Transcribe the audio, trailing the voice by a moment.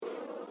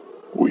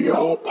We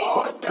all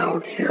pod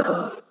down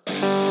here.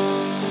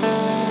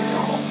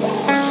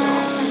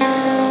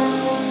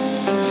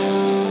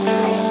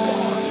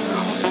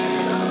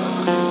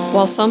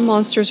 While some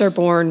monsters are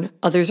born,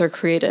 others are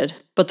created,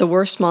 but the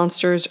worst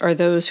monsters are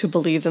those who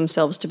believe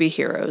themselves to be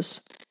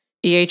heroes.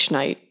 E.H.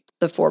 Knight,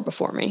 The Four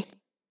Before Me.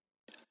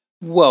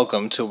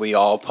 Welcome to We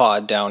All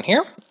Pod Down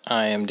Here.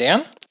 I am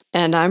Dan.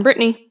 And I'm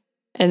Brittany.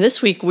 And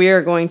this week we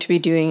are going to be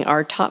doing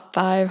our top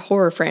 5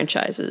 horror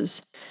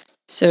franchises.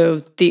 So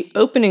the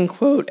opening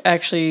quote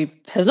actually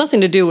has nothing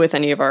to do with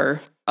any of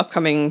our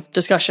upcoming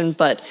discussion,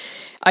 but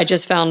I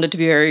just found it to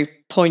be very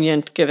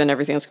poignant given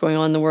everything that's going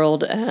on in the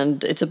world,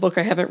 and it's a book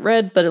I haven't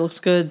read, but it looks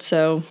good,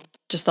 so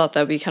just thought that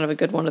would be kind of a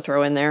good one to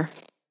throw in there.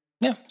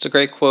 Yeah, it's a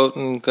great quote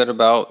and good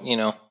about,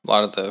 a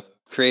lot of the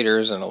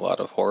creators, and a lot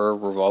of horror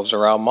revolves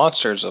around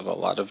monsters of a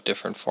lot of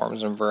different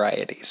forms and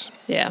varieties.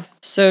 Yeah.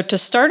 So to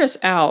start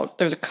us out,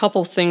 there's a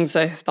couple things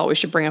I thought we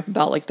should bring up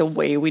about like the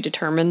way we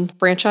determine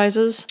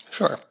franchises.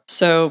 Sure.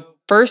 So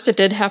first, it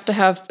did have to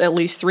have at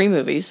least 3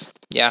 movies.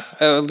 Yeah,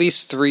 at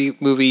least 3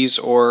 movies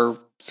or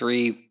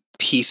 3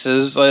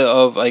 pieces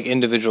of like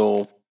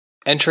individual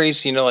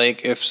entries.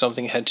 Like if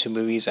something had 2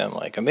 movies and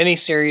like a mini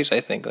series, I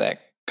think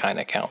that kind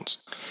of counts.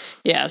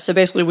 Yeah, so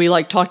basically we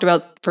talked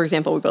about, for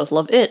example, we both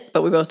love It,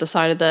 but we both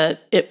decided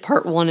that It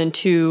Part 1 and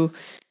 2,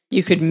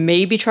 you could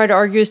maybe try to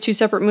argue as 2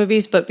 separate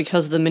movies, but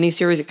because of the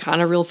miniseries, it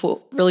kind of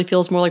really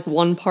feels more like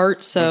one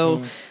part,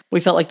 so we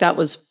felt like that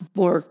was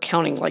more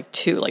counting like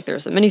 2. Like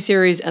there's the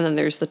miniseries, and then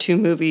there's the 2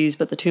 movies,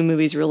 but the 2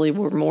 movies really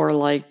were more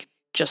like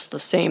just the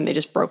same. They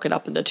just broke it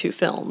up into 2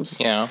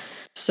 films. Yeah.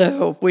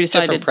 So we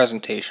decided... Different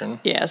presentation.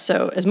 Yeah,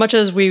 so as much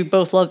as we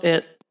both love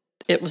it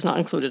was not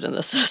included in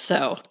this.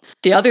 So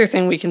the other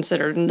thing we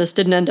considered, and this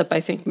didn't end up,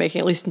 I think, making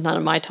at least none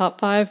of my top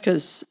 5,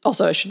 because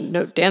also I should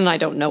note, Dan and I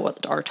don't know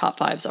what our top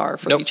 5s are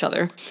for each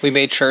other. We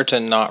made sure to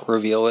not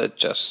reveal it,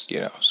 just,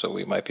 so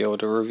we might be able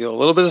to reveal a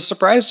little bit of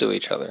surprise to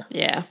each other.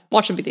 Yeah.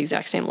 Watch them be the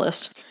exact same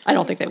list. I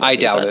don't think they will I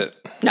doubt it.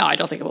 No, I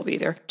don't think it will be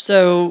either.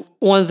 So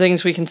one of the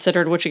things we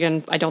considered, which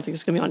again, I don't think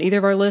is going to be on either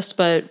of our lists,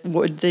 but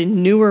would the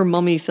newer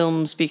Mummy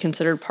films be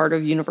considered part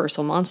of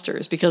Universal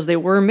Monsters? Because they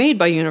were made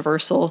by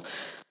Universal,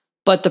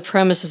 but the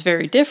premise is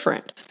very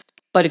different.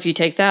 But if you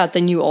take that,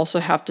 then you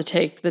also have to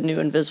take the new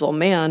Invisible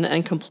Man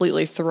and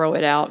completely throw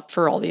it out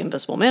for all the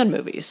Invisible Man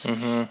movies.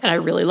 And I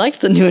really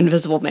liked the new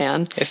Invisible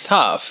Man. It's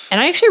tough.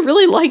 And I actually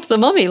really liked The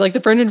Mummy, like the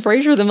Brendan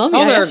Fraser The Mummy.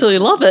 I absolutely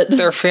love it.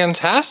 They're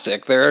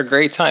fantastic. They're a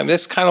great time.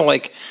 It's kind of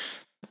like...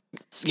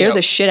 Scared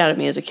the shit out of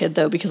me as a kid,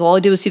 though, because all I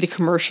did was see the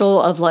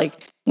commercial of like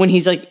when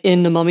he's like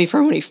in the mummy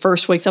farm when he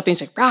first wakes up and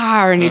he's like,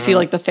 rah, and you see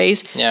like the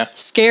face. Yeah.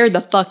 Scared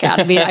the fuck out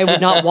of me. I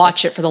would not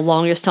watch it for the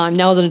longest time.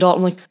 Now as an adult,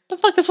 I'm like, the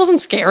fuck, this wasn't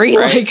scary.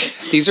 Right. Like,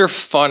 these are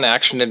fun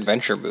action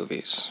adventure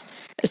movies.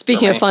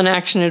 Speaking of fun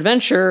action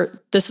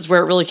adventure, this is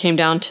where it really came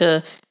down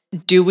to,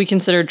 do we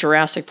consider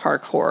Jurassic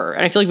Park horror?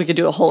 And I feel like we could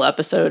do a whole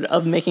episode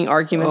of making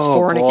arguments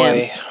for and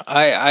against.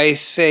 I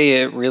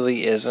say it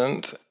really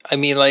isn't. I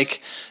mean,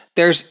 like,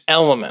 there's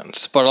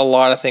elements, but a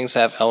lot of things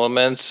have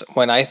elements.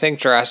 When I think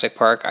Jurassic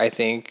Park, I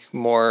think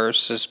more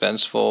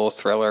suspenseful,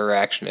 thriller,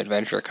 action,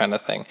 adventure kind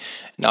of thing.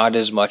 Not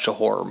as much a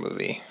horror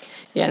movie.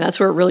 Yeah, and that's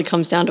where it really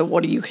comes down to,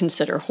 what do you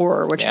consider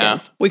horror? Which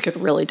again, we could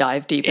really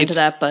dive deep into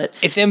that, but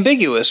it's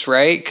ambiguous,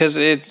 right? Because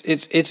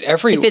it's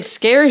everywhere. If it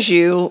scares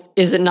you,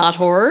 is it not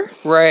horror?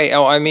 Right.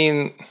 Oh, I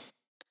mean,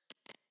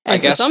 I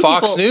guess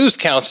Fox News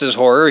counts as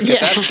horror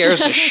because that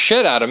scares the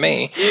shit out of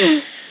me.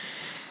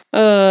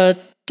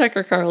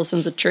 Tucker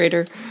Carlson's a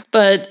traitor.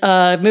 But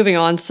moving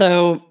on,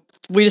 so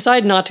we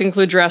decided not to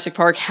include Jurassic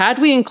Park. Had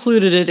we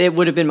included it, it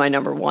would have been my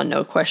number 1,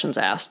 no questions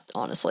asked,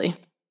 honestly.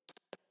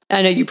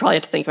 I know you probably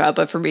have to think about it,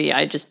 but for me,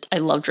 I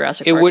love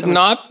Jurassic Park.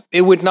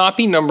 It would not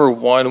be number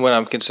 1 when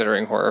I'm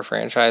considering horror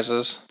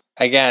franchises.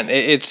 Again,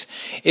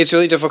 it's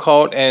really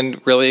difficult, and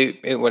really,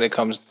 when it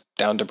comes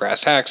down to brass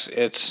tacks,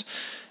 it's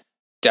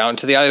down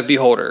to the eye of the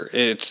beholder.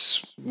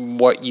 It's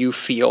what you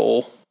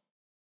feel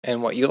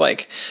and what you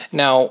like.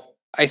 Now,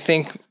 I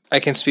think I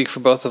can speak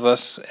for both of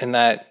us in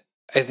that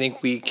I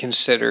think we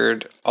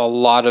considered a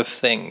lot of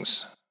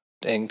things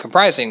in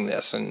comprising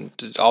this and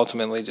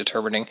ultimately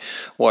determining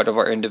what of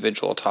our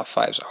individual top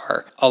 5s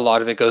are. A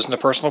lot of it goes into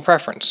personal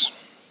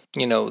preference.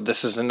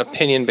 This is an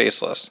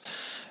opinion-based list.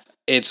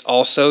 It's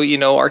also,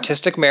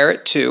 artistic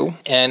merit too,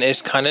 and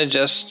it's kind of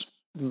just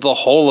the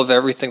whole of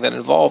everything that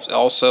involves.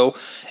 Also,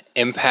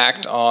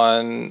 impact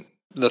on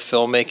the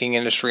filmmaking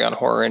industry, on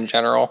horror in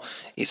general,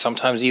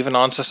 sometimes even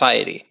on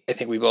society. I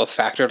think we both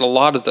factored a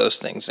lot of those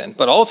things in,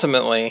 but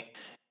ultimately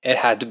it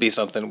had to be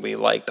something we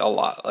liked a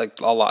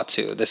lot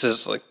too. This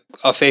is like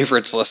a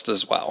favorites list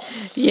as well.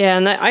 Yeah,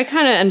 and I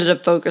kind of ended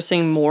up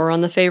focusing more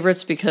on the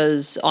favorites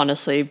because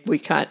honestly,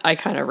 I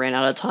kind of ran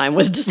out of time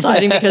with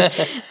deciding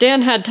because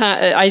Dan had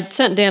time. I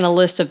sent Dan a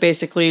list of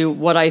basically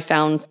what I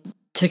found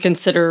to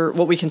consider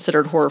what we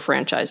considered horror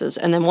franchises.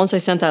 And then once I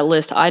sent that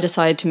list, I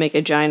decided to make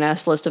a giant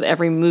ass list of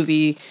every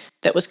movie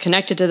that was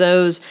connected to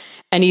those.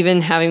 And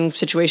even having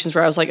situations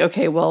where I was like,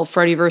 okay, well,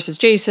 Freddy versus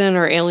Jason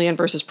or Alien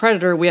versus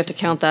Predator, we have to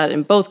count that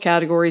in both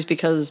categories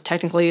because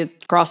technically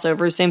it's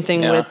crossovers. Same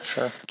thing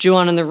with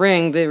Ju-on and the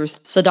Ring. There was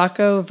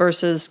Sadako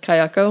versus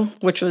Kayako,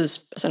 which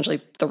was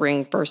essentially the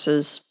Ring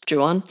versus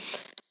Ju-on.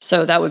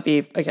 So that would be,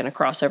 again, a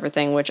crossover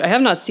thing, which I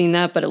have not seen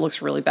that, but it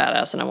looks really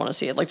badass and I want to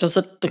see it. Like, just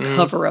the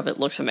cover of it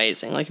looks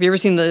amazing. Like, have you ever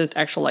seen the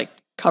actual, like,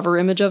 cover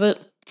image of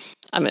it?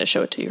 I'm going to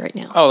show it to you right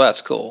now. Oh,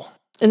 that's cool.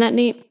 Isn't that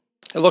neat?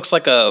 It looks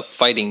like a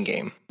fighting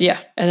game. Yeah,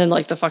 and then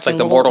like the fucking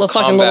the Mortal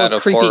Kombat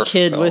of creepy horror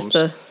kid films.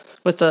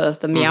 with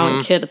the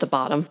meowing kid at the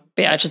bottom.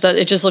 But yeah,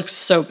 it just looks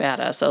so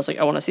badass. I was like,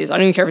 I want to see this. I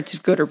don't even care if it's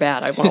good or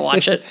bad. I want to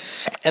watch it.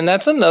 And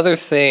that's another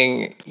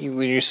thing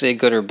when you say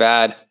good or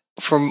bad.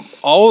 From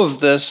all of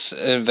this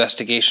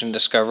investigation,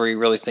 discovery,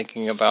 really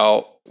thinking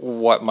about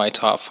what my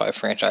top 5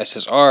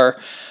 franchises are,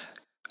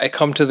 I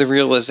come to the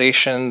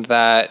realization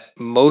that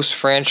most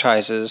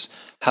franchises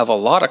have a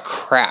lot of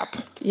crap.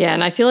 Yeah,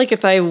 and I feel like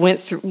if I went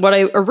through what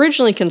I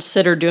originally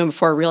considered doing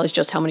before I realized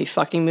just how many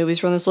fucking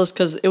movies were on this list,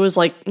 because it was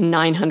like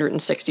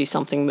 960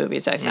 something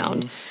movies I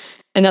found.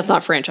 And that's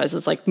not franchises,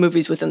 it's like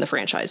movies within the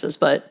franchises.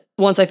 But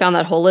once I found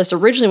that whole list,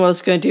 originally what I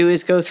was going to do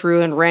is go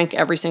through and rank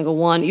every single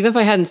one. Even if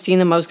I hadn't seen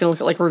them, I was going to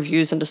look at like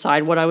reviews and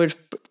decide what I would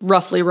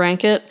roughly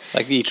rank it.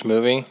 Like each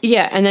movie?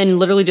 Yeah, and then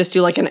literally just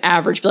do like an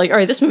average. Be like, all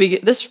right,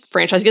 this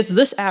franchise gets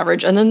this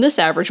average, and then this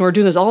average. And we're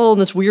doing this all in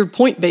this weird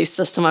point-based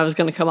system I was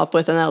going to come up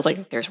with. And I was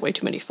like, there's way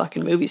too many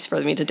fucking movies for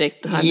me to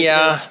take the time to do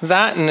this.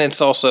 That, and it's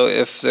also,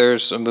 if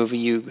there's a movie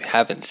you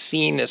haven't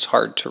seen, it's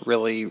hard to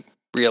really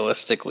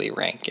realistically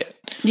rank it.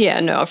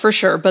 Yeah, no, for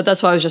sure. But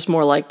that's why I was just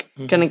more like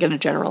going to get a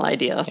general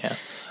idea. Yeah.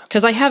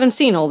 Because I haven't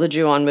seen all the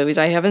Ju-on movies.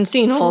 I haven't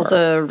seen all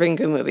the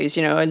Ringu movies,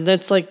 you know, and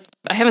it's like,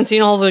 I haven't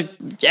seen all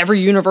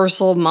every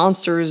Universal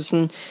monsters.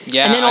 And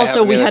then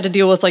also we had to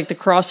deal with like the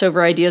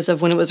crossover ideas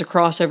of when it was a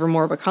crossover,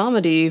 more of a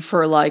comedy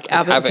for like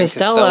Abbott and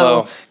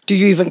Costello. Do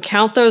you even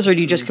count those or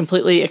do you just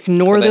completely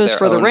ignore those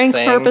for the rank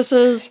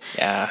purposes?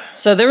 Yeah.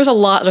 So there was a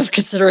lot of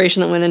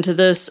consideration that went into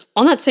this.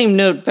 On that same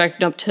note,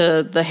 backing up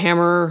to the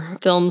Hammer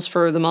films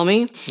for The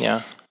Mummy.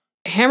 Yeah.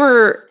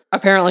 Hammer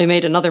apparently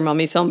made another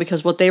Mummy film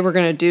because what they were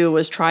going to do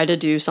was try to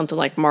do something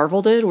like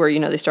Marvel did, where, you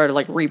know, they started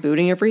like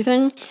rebooting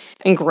everything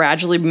and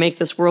gradually make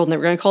this world, and they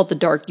were going to call it the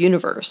Dark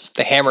Universe.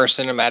 The Hammer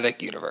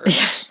Cinematic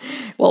Universe.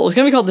 Well, it was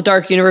going to be called the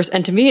Dark Universe,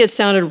 and to me it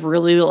sounded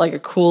really like a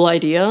cool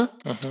idea.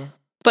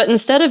 But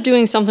instead of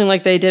doing something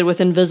like they did with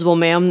Invisible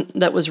Man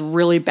that was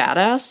really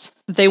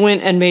badass, they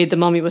went and made The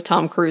Mummy with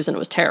Tom Cruise, and it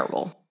was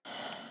terrible.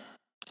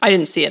 I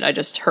didn't see it. I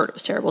just heard it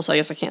was terrible, so I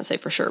guess I can't say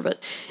for sure.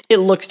 But it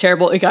looks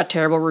terrible. It got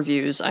terrible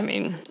reviews. I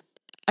mean,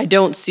 I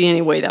don't see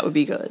any way that would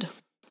be good.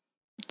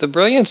 The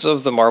brilliance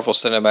of the Marvel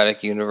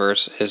Cinematic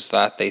Universe is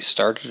that they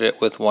started it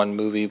with one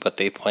movie, but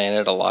they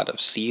planted a lot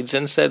of seeds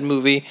in said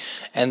movie,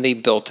 and they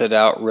built it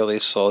out really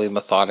slowly,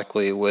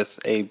 methodically, with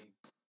a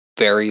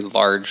very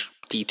large,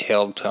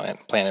 detailed plan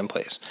in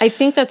place. I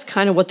think that's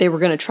kind of what they were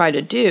going to try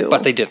to do.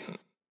 But they didn't.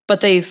 But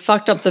they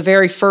fucked up the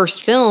very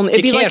first film.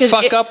 You can't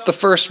fuck up the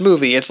first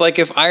movie. It's like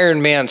if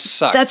Iron Man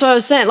sucked. That's what I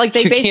was saying. Like,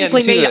 they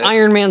basically made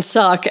Iron Man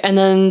suck, and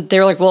then they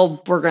were like,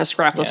 well, we're going to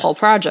scrap this whole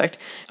project.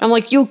 And I'm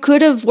like, you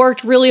could have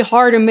worked really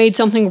hard and made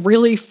something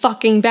really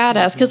fucking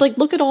badass. Because, like,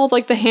 look at all,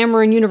 like, the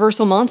Hammer and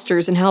Universal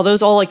monsters and how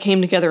those all, like, came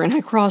together and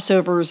had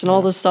crossovers and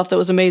all this stuff that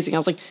was amazing. I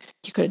was like,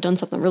 you could have done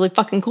something really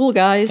fucking cool,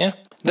 guys. Yeah.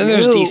 Then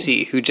there's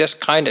DC, who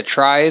just kind of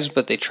tries,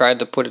 but they tried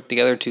to put it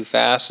together too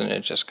fast, and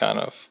it just kind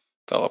of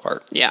fell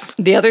apart. Yeah.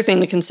 The other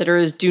thing to consider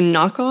is, do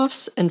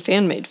knockoffs and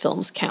fan-made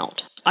films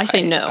count? I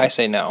say no. I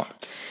say no.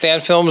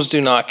 Fan films do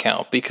not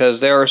count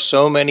because there are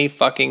so many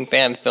fucking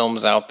fan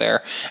films out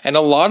there. And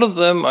a lot of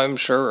them, I'm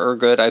sure, are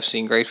good. I've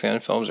seen great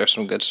fan films. There's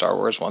some good Star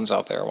Wars ones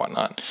out there and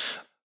whatnot.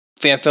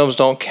 Fan films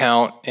don't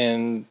count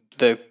in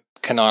the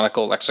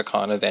canonical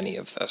lexicon of any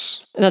of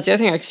this. And that's the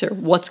other thing I consider.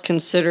 What's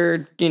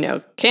considered, you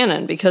know,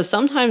 canon? Because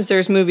sometimes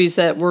there's movies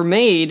that were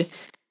made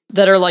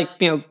that are like,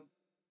 you know,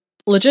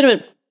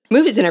 legitimate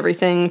movies and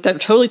everything that are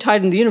totally tied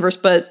into the universe,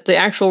 but the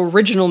actual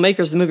original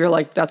makers of the movie are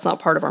like, that's not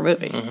part of our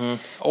movie.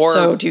 Or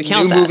so do you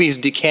count new movies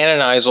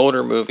decanonize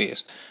older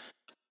movies.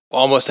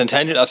 Almost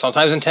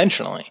sometimes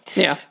intentionally.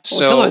 Yeah.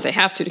 So sometimes they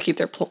have to keep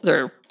their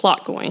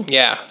plot going.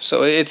 Yeah.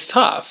 So it's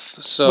tough.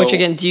 So, which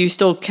again, do you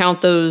still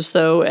count those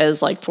though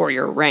as like for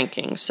your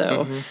ranking?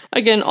 So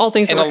again, all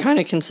things that are kind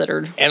of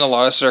considered. In a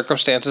lot of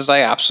circumstances, I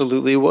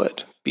absolutely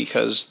would,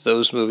 because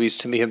those movies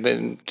to me have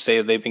been,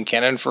 they've been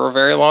canon for a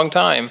very long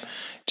time.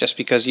 Just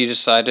because you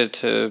decided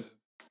to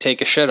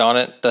take a shit on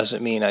it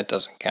doesn't mean it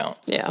doesn't count.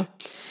 Yeah.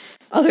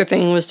 Other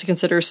thing was to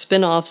consider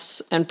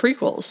spin-offs and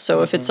prequels.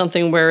 So if it's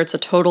something where it's a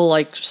total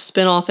like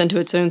spin-off into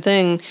its own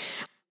thing,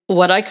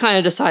 what I kind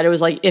of decided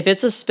was like, if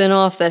it's a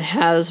spin-off that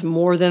has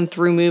more than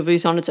 3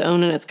 movies on its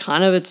own and it's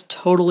kind of its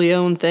totally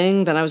own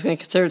thing, then I was going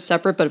to consider it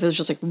separate. But if it was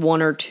just like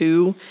 1 or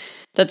 2,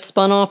 that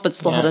spun off, but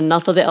still had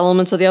enough of the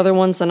elements of the other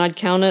ones, then I'd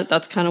count it.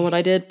 That's kind of what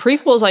I did.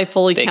 Prequels, I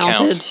fully counted.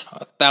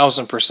 Count.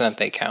 1,000%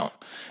 they count.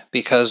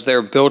 Because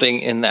they're building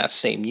in that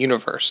same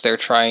universe. They're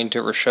trying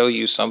to show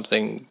you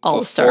something. All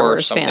the Star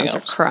Wars fans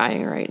else. are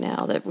crying right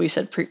now that we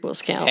said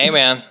prequels count. Hey,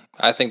 man.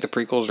 I think the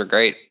prequels are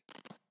great.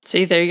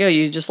 See, there you go.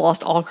 You just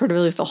lost all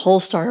credibility with the whole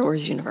Star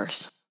Wars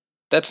universe.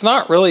 That's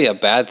not really a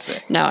bad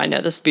thing. No, I know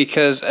this.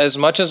 Because as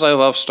much as I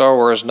love Star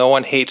Wars, no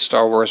one hates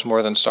Star Wars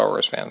more than Star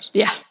Wars fans.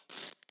 Yeah.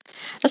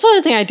 That's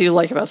one thing I do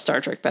like about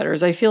Star Trek better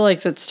is I feel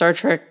like that Star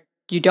Trek,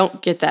 you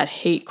don't get that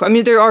hate. I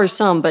mean, there are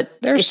some, but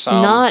it's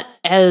not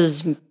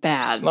as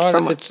bad.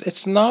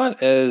 It's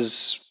not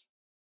as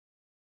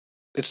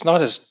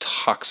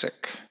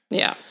toxic.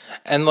 Yeah.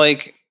 And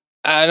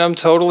I'm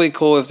totally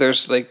cool if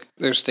there's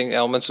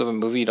elements of a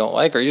movie you don't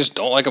like, or you just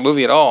don't like a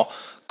movie at all.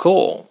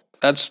 Cool.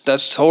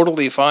 That's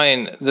totally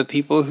fine. The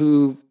people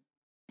who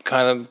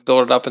kind of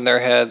build it up in their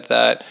head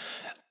that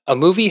a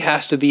movie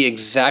has to be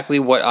exactly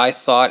what I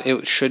thought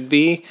it should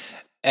be,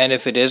 and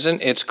if it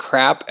isn't, it's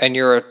crap, and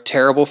you're a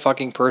terrible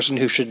fucking person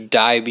who should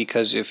die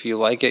because if you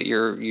like it,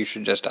 you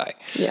should just die.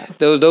 Yeah.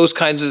 Those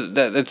kinds of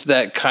it's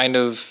that kind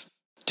of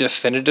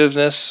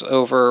definitiveness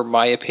over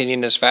my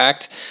opinion as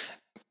fact.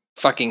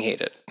 Fucking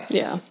hate it.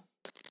 Yeah.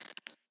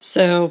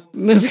 So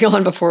moving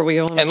on before we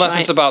go on. Unless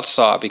it's about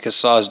Saw, because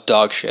Saw is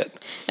dog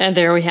shit. And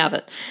there we have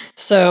it.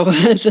 So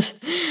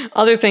the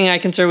other thing I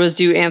considered was,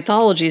 do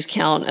anthologies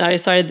count? And I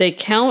decided they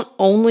count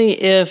only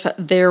if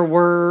there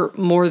were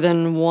more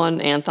than one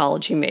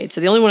anthology made.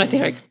 So the only one I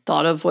think I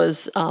thought of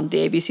was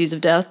the ABCs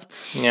of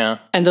Death. Yeah.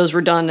 And those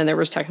were done, and there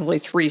was technically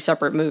 3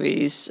 separate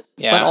movies,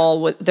 yeah.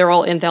 but they're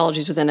all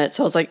anthologies within it.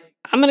 So I was like,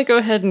 I'm going to go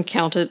ahead and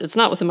count it. It's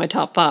not within my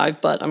top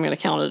 5, but I'm going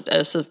to count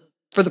it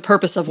for the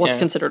purpose of what's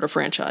considered a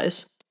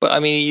franchise. But I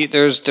mean,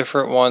 there's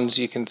different ones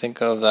you can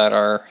think of that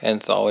are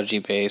anthology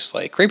based,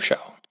 like Creepshow.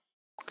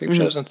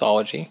 Creepshow's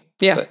anthology.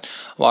 Yeah. But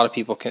a lot of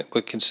people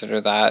would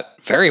consider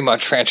that very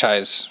much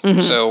franchise.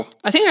 So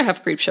I think I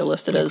have Creepshow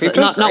listed as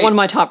not one of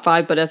my top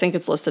 5, but I think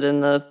it's listed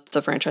in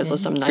the franchise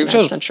list. I'm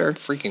 99% sure.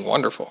 Freaking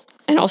wonderful.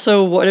 And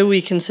also, what do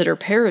we consider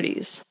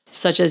parodies,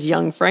 such as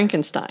Young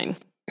Frankenstein?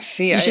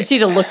 See, you should see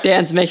the look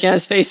Dan's making on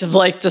his face of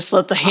just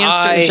let the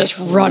hamster is just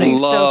running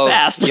so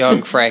fast.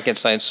 Young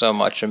Frankenstein so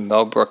much, and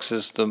Mel Brooks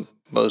is the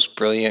most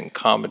brilliant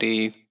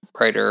comedy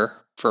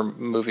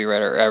movie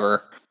writer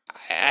ever.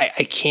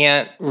 I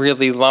can't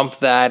really lump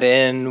that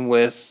in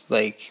with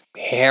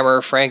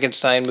Hammer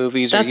Frankenstein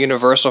movies or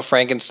Universal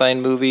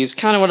Frankenstein movies.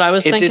 Kind of what I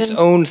was thinking. It's its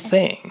own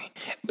thing.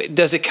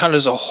 Does it count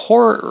as a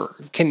horror?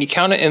 Can you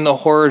count it in the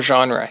horror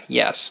genre?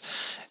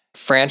 Yes.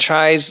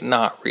 Franchise,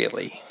 not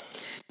really.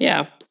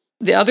 Yeah.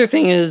 The other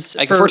thing is,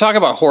 if we're talking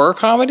about horror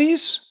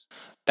comedies,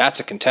 that's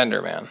a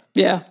contender, man.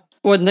 Yeah.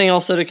 One thing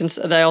also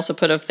that I also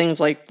put of things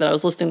that I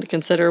was listening to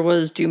consider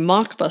was, do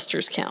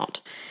mockbusters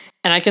count?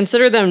 And I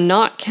consider them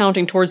not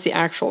counting towards the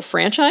actual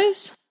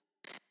franchise.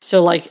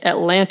 So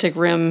Atlantic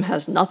Rim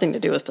has nothing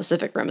to do with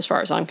Pacific Rim as far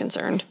as I'm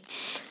concerned.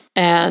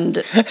 And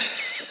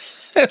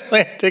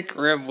Atlantic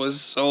Rim was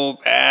so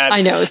bad.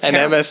 I know, it was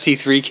terrible. And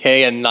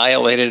MST3K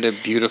annihilated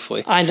it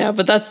beautifully. I know,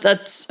 but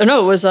that's it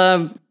was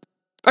it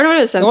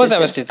was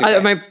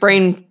MST3K. My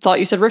brain thought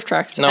you said Riff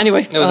Tracks. No,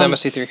 anyway, it was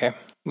MST3K.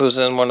 It was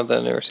in one of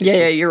the newer seasons.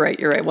 Yeah, you're right.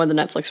 One of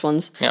the Netflix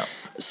ones. Yeah.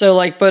 So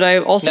but I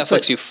also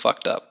Netflix, you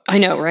fucked up. I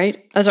know,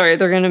 right? That's all right.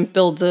 They're going to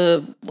build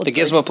the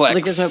Gizmoplex.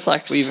 The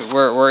Gizmoplex.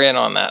 We're in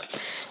on that.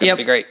 It's going to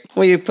be great.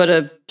 We put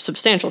a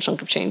substantial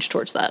chunk of change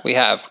towards that. We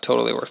have.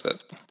 Totally worth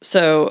it.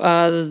 So,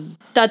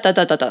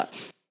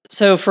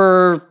 So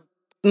for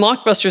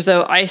mockbusters,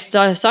 though, I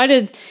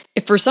decided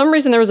if for some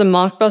reason there was a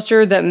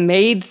mockbuster that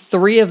made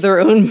 3 of their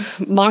own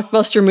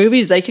mockbuster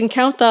movies, they can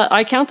count that.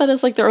 I count that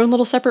as their own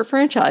little separate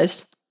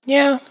franchise.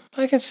 Yeah,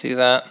 I can see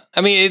that. I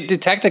mean,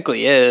 it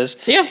technically is.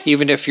 Yeah.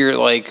 Even if you're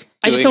doing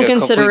I just don't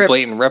consider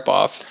complete blatant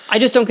ripoff. I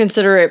just don't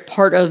consider it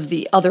part of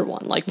the other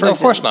one. For example, of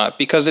course not,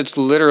 because it's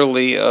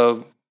literally a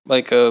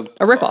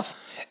ripoff.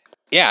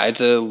 Yeah, it's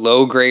a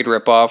low grade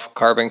ripoff,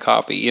 carbon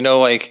copy.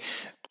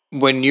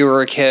 When you were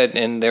a kid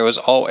and there was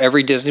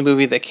every Disney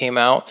movie that came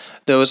out,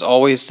 there was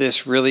always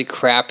this really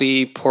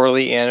crappy,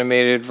 poorly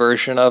animated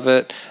version of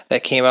it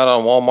that came out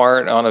on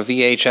Walmart on a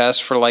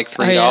VHS for $3.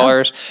 Oh,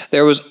 yeah?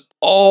 There was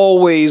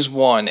always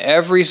one.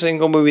 Every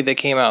single movie that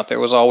came out, there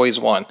was always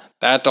one.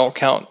 That don't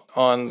count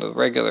on the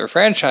regular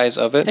franchise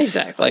of it.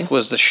 Exactly.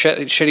 Was the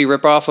shitty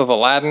ripoff of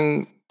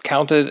Aladdin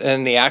counted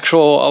in the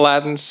actual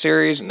Aladdin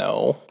series?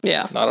 No.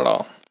 Yeah. Not at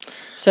all.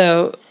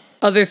 So,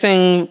 other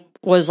thing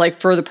was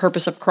for the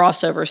purpose of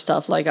crossover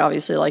stuff,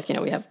 obviously,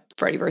 we have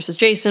Freddy vs.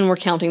 Jason. We're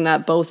counting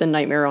that both in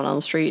Nightmare on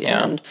Elm Street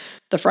and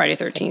the Friday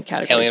 13th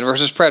category. Alien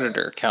vs.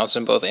 Predator counts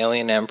in both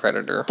Alien and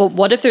Predator. But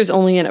what if there's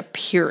only an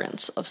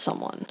appearance of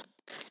someone?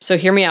 So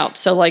hear me out.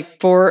 So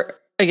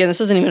again,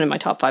 this isn't even in my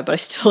top 5, but I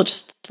still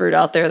just threw it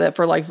out there that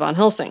for Van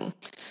Helsing,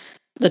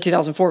 the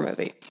 2004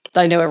 movie,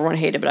 that I know everyone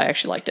hated, but I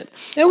actually liked it.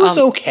 It was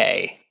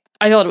okay.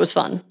 I thought it was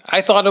fun.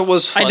 I thought it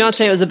was fun. I'm not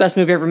saying it was the best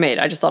movie ever made.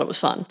 I just thought it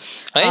was fun.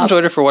 I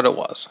enjoyed it for what it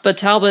was. But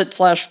Talbot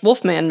 /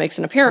 Wolfman makes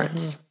an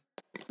appearance.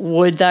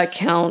 would that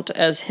count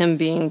as him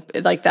being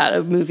like that,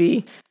 a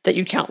movie that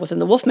you'd count within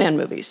the Wolfman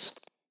movies?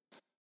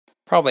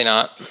 Probably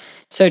not.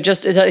 So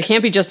it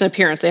can't be just an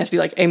appearance. They have to be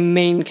like a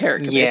main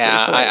character.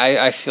 Yeah,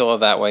 I feel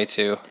that way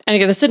too. And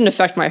again, this didn't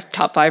affect my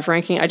top 5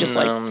 ranking. I just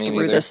threw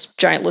neither. this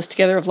giant list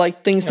together of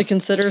like things to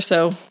consider.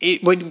 So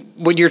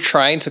when you're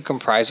trying to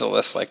comprise a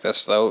list like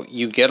this, though,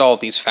 you get all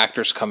these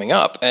factors coming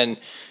up, and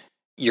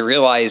you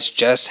realize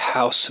just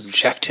how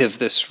subjective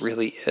this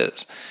really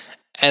is.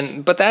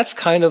 But that's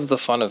kind of the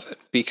fun of it,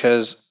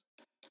 because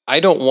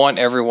I don't want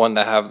everyone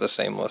to have the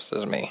same list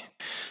as me.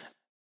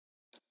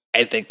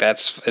 I think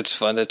it's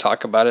fun to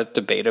talk about it,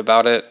 debate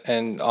about it,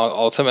 and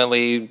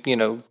ultimately,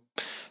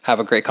 have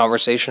a great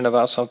conversation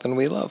about something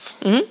we love.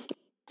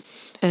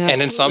 Mm-hmm.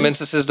 And in some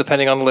instances,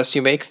 depending on the list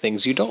you make,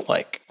 things you don't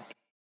like.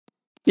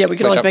 Yeah, we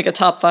could always make a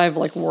top 5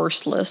 like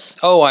worst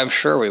list. Oh, I'm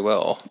sure we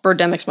will.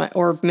 Birdemic's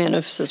or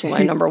Manos is my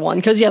number 1.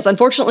 Because yes,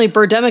 unfortunately,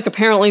 Birdemic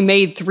apparently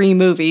made 3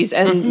 movies,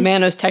 and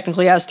Manos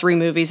technically has 3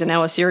 movies, and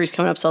now a series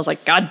coming up. So I was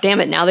like, God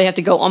damn it! Now they have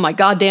to go on my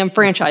goddamn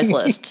franchise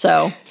list.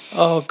 So.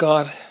 Oh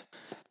God.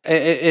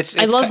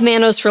 I love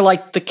Manos for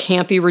like the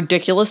campy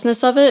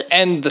ridiculousness of it,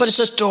 and the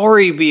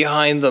story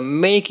behind the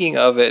making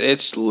of it.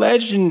 It's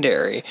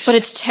legendary, but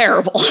it's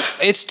terrible.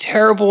 It's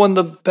terrible in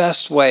the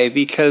best way,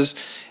 because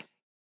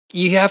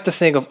you have to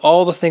think of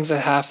all the things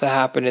that have to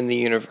happen in the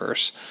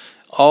universe,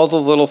 all the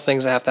little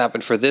things that have to happen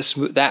for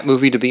that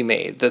movie to be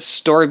made. The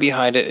story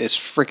behind it is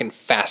freaking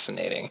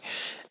fascinating,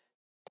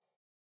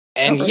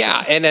 and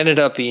it ended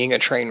up being a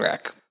train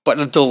wreck, but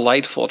a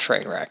delightful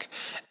train wreck.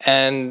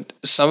 And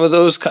some of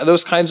those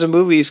kinds of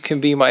movies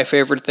can be my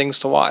favorite things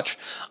to watch.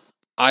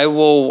 I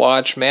will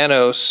watch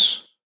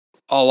Manos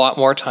a lot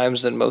more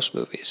times than most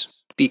movies,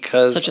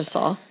 because such as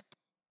Saw.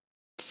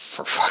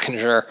 For fucking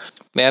sure,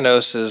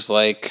 Manos is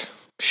like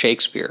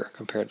Shakespeare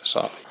compared to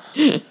Saw.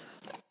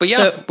 But yeah,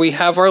 so, we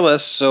have our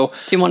list. So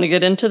do you want to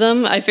get into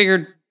them? I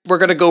figured we're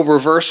gonna go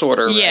reverse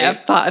order. Yeah,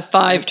 right?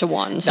 5 to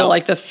 1. So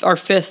like our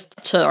 5th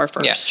to our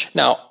 1st. Yeah.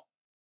 Now,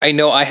 I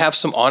know I have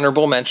some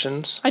honorable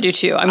mentions. I do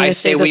too. I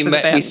say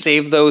we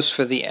save those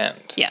for the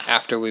end. Yeah.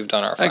 After we've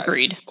done our 5.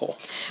 Agreed. Cool.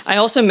 I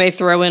also may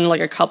throw in like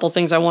a couple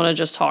things I want to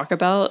just talk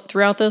about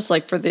throughout this.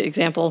 Like for the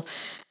example,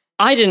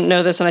 I didn't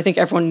know this, and I think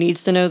everyone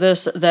needs to know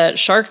this, that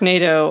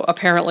Sharknado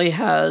apparently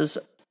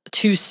has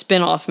 2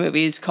 spin-off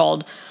movies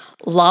called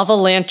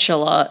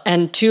Lavalantula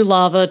and To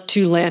Lava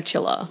To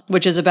Lantula,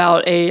 which is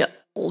about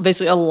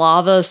basically a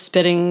lava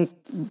spitting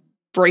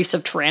brace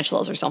of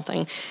tarantulas or something.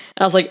 And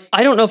I was like,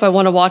 I don't know if I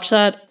want to watch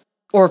that,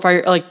 or if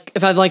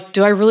I'm like,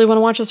 do I really want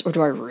to watch this, or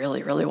do I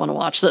really, really want to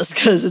watch this?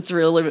 Because it's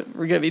really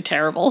going to be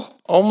terrible.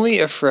 Only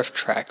if Riff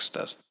Tracks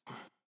does them.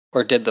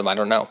 Or did them, I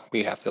don't know.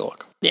 We have to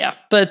look. Yeah,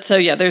 but so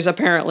yeah, there's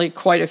apparently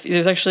quite a few.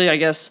 There's actually, I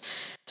guess,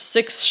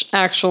 6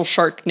 actual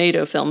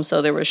Sharknado films.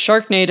 So there was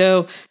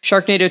Sharknado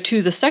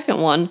 2, the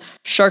second one,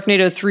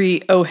 Sharknado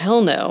 3, Oh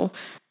Hell No,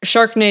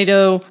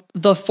 Sharknado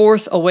The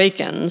Fourth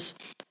Awakens,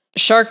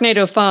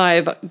 Sharknado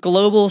 5,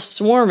 Global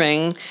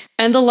Swarming,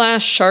 and the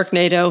last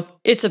Sharknado,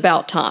 It's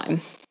About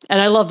Time.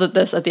 And I love that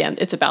this, at the end,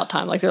 it's about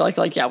time. Like, they're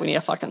like, yeah, we need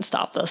to fucking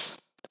stop this.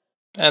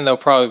 And there'll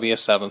probably be a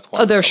 7th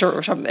one. Oh, they're sure.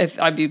 If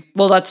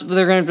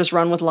they're going to just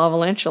run with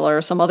Lavalantula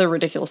or some other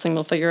ridiculous thing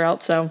they'll figure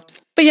out, so.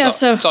 But yeah,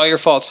 so. It's all your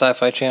fault,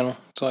 Sci-Fi Channel.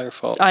 It's all your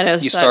fault. I know. You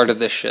started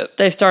this shit.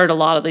 They started a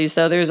lot of these,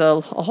 though. There's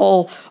a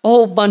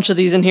whole bunch of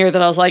these in here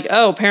that I was like,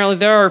 oh, apparently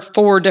there are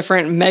 4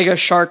 different mega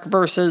shark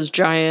versus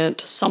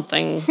giant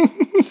something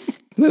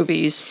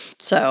movies.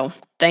 So,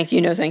 thank you,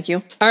 no thank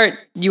you. All right,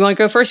 you want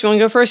to go first? You want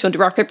to do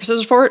rock, paper,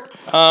 scissors for it?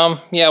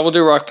 Yeah, we'll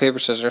do rock, paper,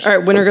 scissors. All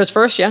right, winner goes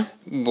first, yeah?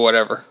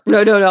 Whatever.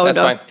 No. That's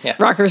fine, yeah.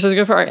 Rock, paper, scissors,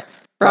 go for it.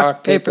 All right.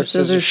 Rock, paper,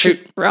 scissors,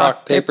 shoot.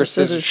 Rock, paper,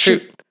 scissors,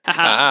 shoot.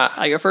 Aha.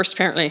 I go first,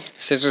 apparently.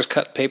 Scissors,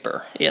 cut,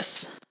 paper.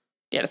 Yes.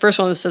 Yeah, the first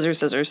one was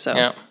scissors, so.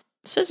 Yeah.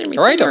 Scissor me timbers.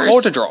 All right, timbers. a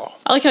call to draw.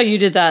 I like how you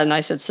did that and I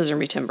said scissor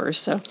me timbers,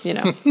 so, you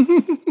know.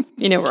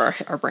 You know where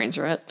our brains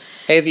are at.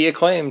 Hey, the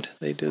acclaimed.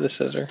 They do the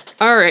scissor.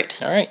 All right.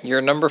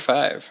 You're number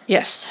 5.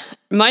 Yes.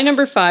 My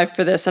number 5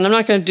 for this, and I'm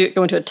not going to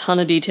go into a ton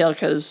of detail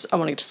because I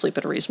want to get to sleep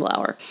at a reasonable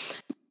hour.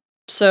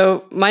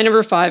 So my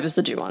number 5 is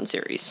the Ju-On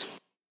series.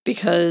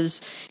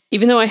 Because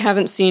even though I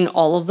haven't seen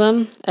all of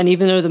them, and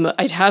even though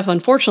I have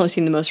unfortunately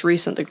seen the most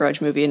recent, The Grudge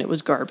movie, and it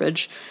was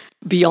garbage,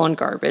 beyond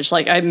garbage.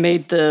 Like, I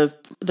made the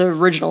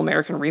original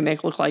American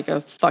remake look like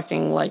a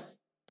fucking, like,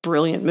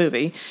 brilliant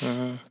movie.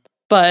 Mm-hmm.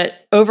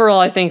 But overall,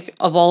 I think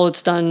of all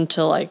it's done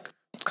to, like,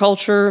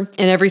 culture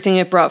and everything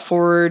it brought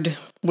forward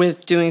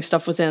with doing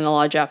stuff within a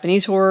lot of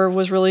Japanese horror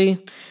was really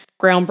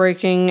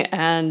groundbreaking,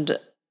 and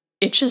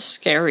it's just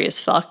scary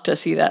as fuck to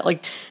see that.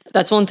 Like,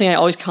 that's one thing I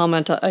always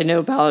comment, I know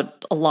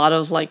about a lot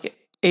of, like,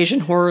 Asian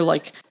horror,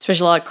 like,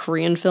 especially a lot of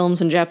Korean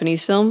films and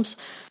Japanese films.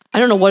 I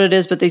don't know what it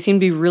is, but they seem to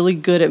be really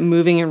good at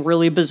moving in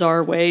really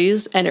bizarre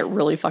ways, and it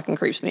really fucking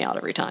creeps me out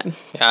every time.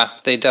 Yeah,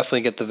 they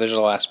definitely get the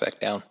visual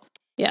aspect down.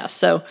 Yeah,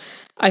 so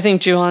I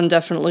think Ju-On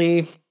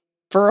definitely,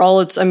 for all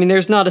its, I mean,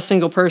 there's not a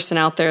single person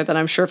out there that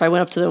I'm sure if I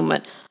went up to them and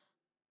went,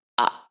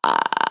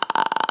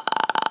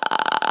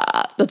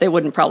 that they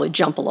wouldn't probably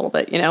jump a little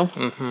bit, you know?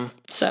 Mm-hmm.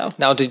 So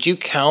now, did you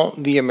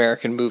count the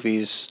American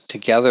movies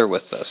together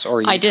with this, or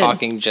are I you did.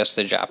 talking just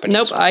the Japanese?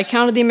 nope, ones? I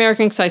counted the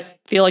American because I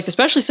feel like,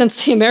 especially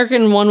since the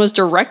American one was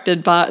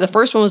directed by, the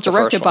first one was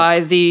directed first one. by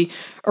the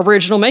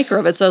original maker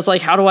of it. So it's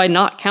like, how do I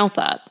not count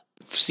that?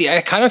 See,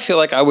 I kind of feel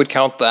like I would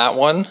count that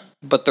one,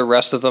 but the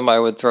rest of them I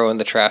would throw in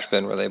the trash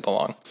bin where they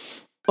belong.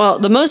 Well,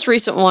 the most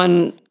recent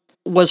one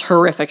was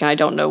horrific, and I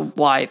don't know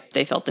why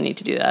they felt the need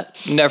to do that.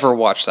 Never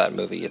watched that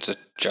movie. It's a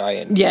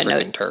giant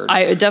freaking turd.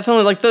 I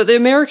definitely like the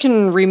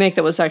American remake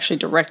that was actually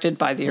directed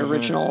by the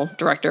original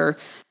director.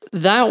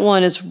 That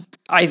one is,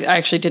 I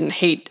actually didn't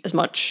hate as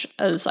much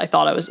as I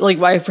thought I was. Like,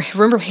 I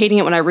remember hating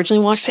it when I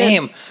originally watched it.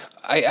 Same.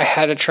 I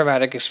had a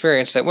traumatic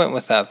experience that went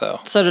with that, though.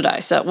 So did I.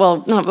 So,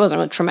 well, no, it wasn't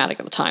really traumatic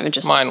at the time. It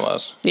just, Mine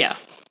was. yeah.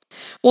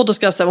 We'll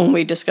discuss that when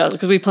we discuss,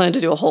 because we plan to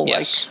do a whole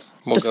Yes.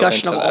 We'll go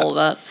discussion of into that. all of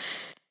that.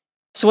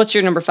 So what's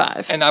your number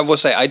 5? And I will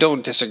say, I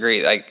don't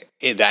disagree. Like,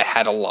 that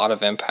had a lot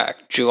of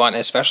impact. Ju-on,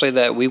 especially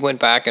that we went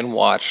back and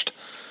watched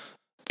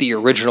the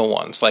original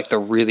ones, like the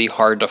really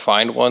hard to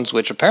find ones,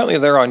 which apparently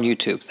they're on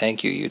YouTube.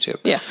 Thank you, YouTube.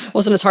 Yeah,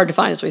 wasn't as hard to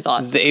find as we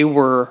thought. They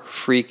were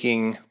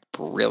freaking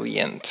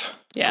brilliant.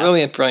 Yeah.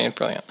 Brilliant, brilliant,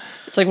 brilliant.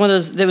 It's like one of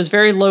those that was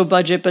very low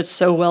budget, but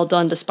so well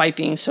done despite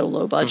being so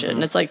low budget.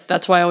 And it's like,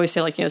 that's why I always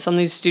say, like, you know, some of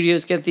these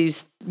studios get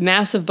these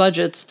massive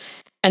budgets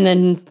and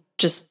then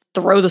just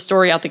throw the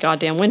story out the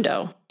goddamn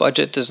window.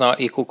 Budget does not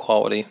equal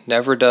quality.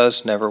 Never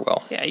does, never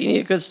will. Yeah, you need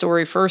a good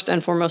story first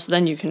and foremost,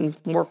 then you can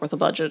work with a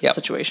budget Yep.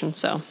 situation.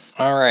 So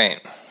All right.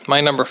 My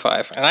number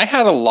 5. And I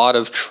had a lot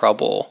of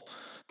trouble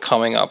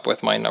coming up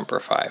with my number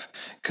 5.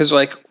 Because,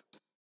 like,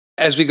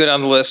 as we go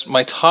down the list,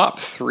 my top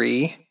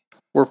 3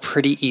 were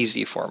pretty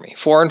easy for me.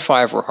 4 and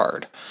 5 were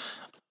hard.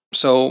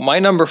 So my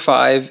number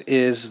 5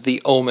 is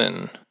the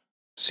Omen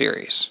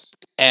series.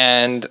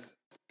 And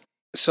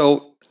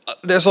so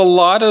there's a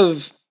lot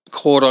of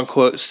quote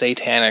unquote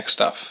satanic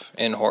stuff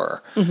in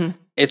horror.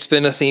 It's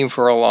been a theme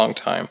for a long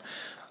time.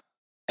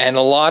 And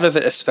a lot of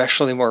it,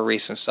 especially more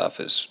recent stuff,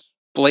 is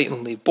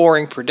blatantly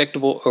boring,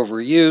 predictable,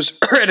 overused,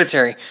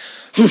 hereditary.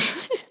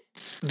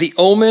 The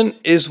Omen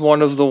is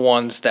one of the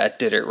ones that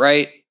did it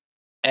right.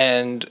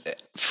 And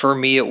for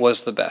me, it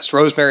was the best.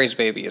 Rosemary's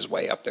Baby is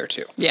way up there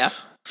too yeah,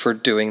 for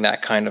doing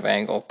that kind of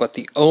angle. But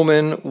The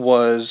Omen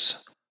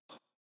was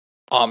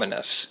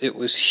ominous. It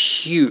was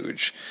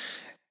huge.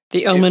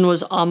 the Omen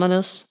was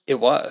ominous. It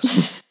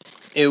was.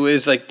 It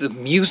was like the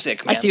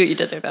music, man. I see what you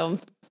did there, though.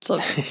 So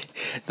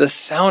The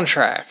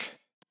soundtrack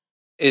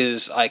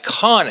is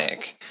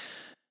iconic.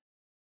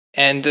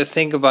 And to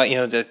think about, you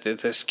know,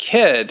 this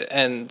kid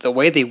and the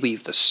way they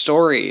weave the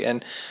story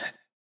and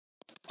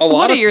a lot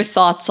what are of your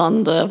thoughts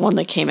on the one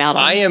that came out?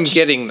 I am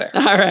getting there.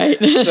 All right.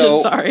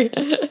 So- Sorry.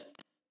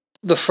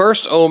 The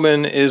first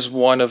Omen is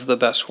one of the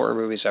best horror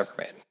movies ever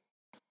made.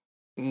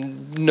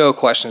 No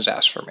questions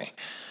asked for me.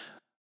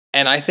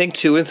 And I think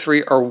 2 and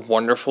 3 are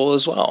wonderful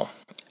as well.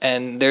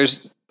 And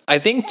I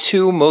think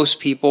 2, most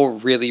people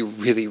really,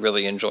 really,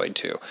 really enjoyed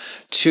 2.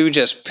 2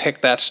 just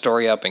picked that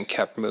story up and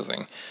kept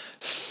moving.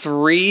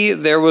 3,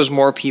 there was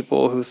more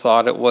people who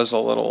thought it was a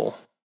little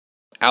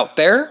out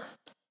there.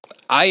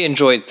 I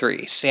enjoyed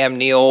 3. Sam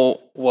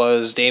Neill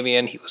was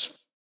Damien. He was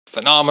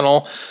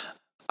phenomenal.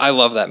 I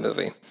love that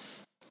movie.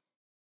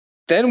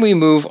 Then we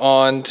move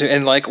on to,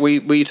 and like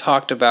we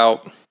talked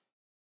about,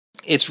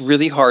 it's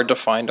really hard to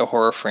find a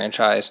horror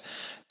franchise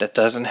that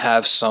doesn't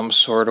have some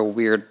sort of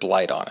weird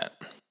blight on it.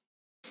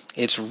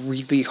 It's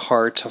really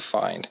hard to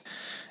find.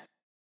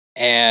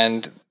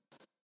 And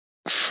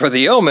for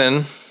The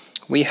Omen,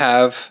 we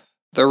have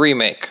the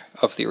remake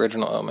of the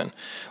original Omen,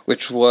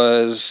 which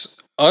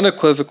was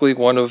unequivocally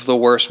one of the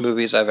worst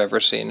movies I've ever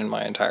seen in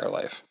my entire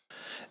life.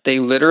 They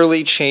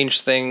literally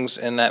changed things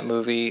in that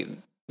movie.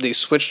 They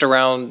switched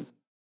around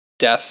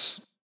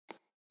deaths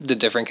to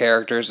different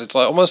characters. It's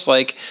almost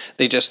like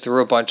they just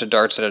threw a bunch of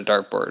darts at a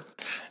dartboard.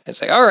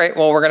 It's like, all right,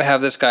 well, we're going to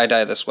have this guy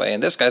die this way,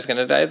 and this guy's going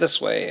to die this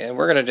way, and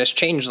we're going to just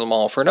change them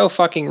all for no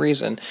fucking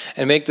reason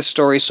and make the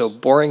story so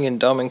boring and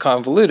dumb and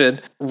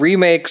convoluted.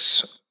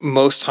 Remakes,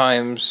 most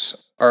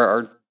times,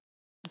 are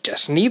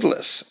just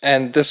needless.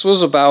 And this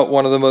was about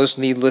one of the most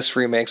needless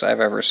remakes I've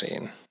ever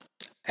seen.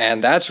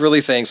 And that's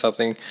really saying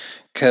something,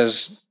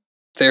 because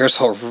there's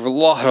a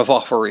lot of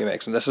awful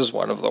remakes, and this is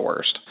one of the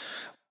worst.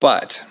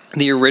 But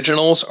the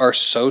originals are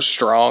so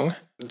strong,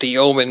 The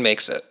Omen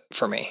makes it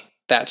for me.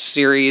 That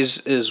series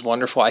is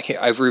wonderful.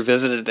 I've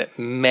revisited it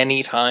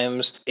many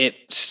times.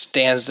 It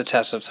stands the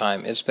test of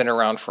time. It's been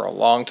around for a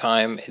long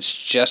time. It's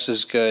just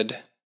as good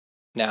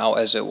now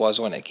as it was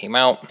when it came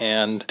out.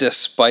 And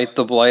despite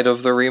the blight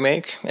of the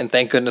remake, and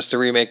thank goodness the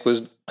remake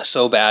was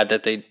so bad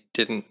that they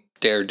didn't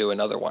dare do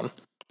another one.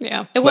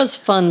 Yeah. It was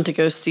fun to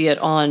go see it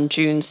on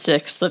June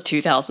 6th of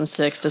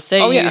 2006 to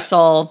say Oh, yeah. you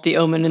saw The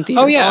Omen in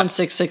theaters yeah. on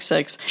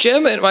 666.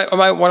 Jim and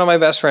one of my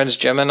best friends,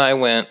 Jim and I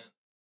went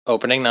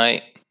opening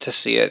night to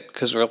see it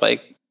because we're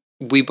like,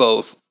 we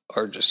both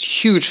are just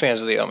huge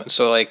fans of The Omen.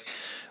 So like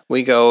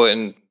we go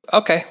and,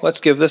 okay, let's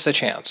give this a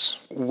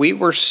chance. We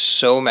were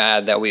so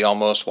mad that we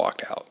almost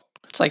walked out.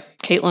 It's like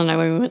Caitlin and I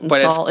went and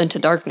But saw Into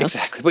Darkness.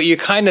 Exactly. But you're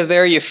kind of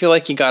there. You feel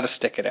like you got to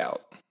stick it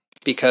out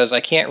because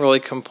I can't really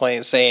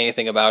say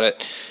anything about it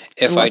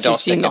if Unless I don't you've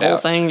stick seen it the whole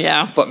out. thing,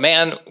 yeah. But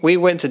man, we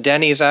went to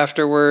Denny's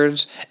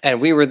afterwards and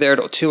we were there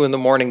till 2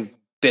 a.m.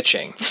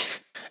 bitching.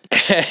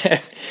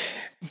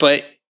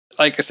 But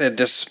like I said,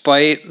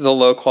 despite the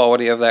low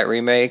quality of that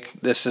remake,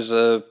 this is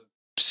a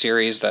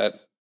series that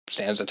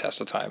stands the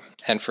test of time.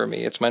 And for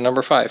me, it's my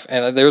number 5.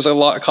 And there's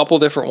a couple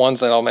different ones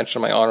that I'll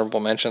mention in my honorable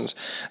mentions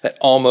that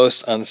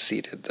almost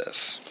unseated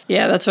this.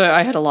 Yeah, that's why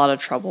I had a lot of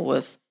trouble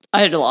with.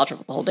 I had a lot of trouble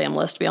with the whole damn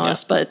list, to be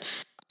honest. But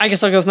I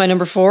guess I'll go with my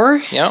number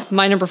 4. Yeah.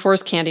 My number 4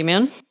 is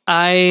Candyman.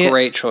 I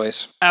Great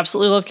choice.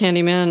 absolutely love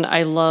Candyman.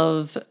 I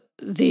love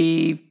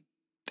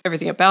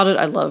everything about it.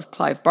 I love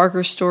Clive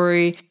Barker's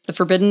story. The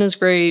Forbidden is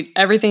great.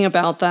 Everything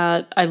about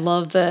that. I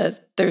love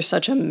that there's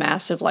such a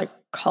massive like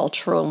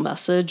cultural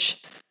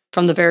message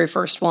from the very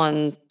first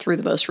one through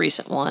the most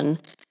recent one.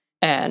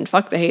 And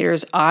fuck the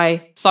haters.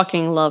 I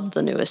fucking love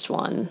the newest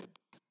one.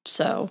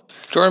 So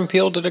Jordan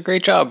Peele did a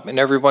great job, and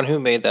everyone who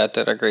made that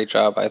did a great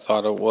job. I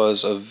thought it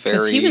was a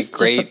very he was just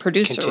great the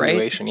producer,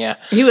 continuation. right? Yeah,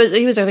 he was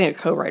I think a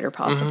co-writer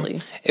possibly.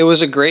 it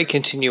was a great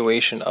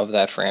continuation of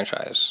that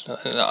franchise.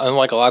 And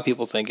unlike a lot of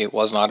people think, it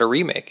was not a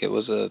remake; it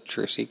was a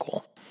true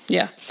sequel.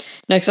 Yeah.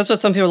 Next, that's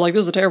what some people are like.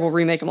 This is a terrible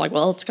remake. I'm like,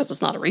 well, it's because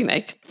it's not a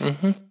remake.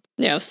 You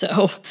know,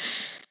 so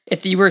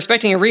if you were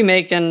expecting a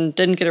remake and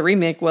didn't get a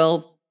remake,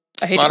 well,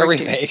 I hate It's not to a break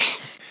it to you.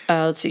 remake.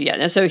 Let's see. Yeah.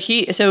 And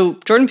so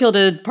Jordan Peele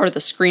did part of the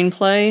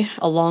screenplay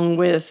along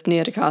with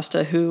Nia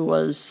DaCosta, who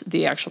was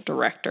the actual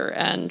director,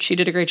 and she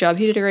did a great job.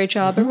 He did a great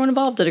job. Everyone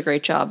involved did a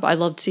great job. I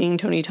loved seeing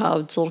Tony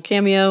Todd's little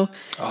cameo.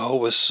 Oh,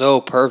 it was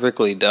so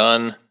perfectly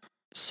done.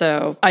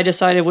 So I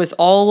decided with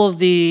all of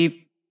the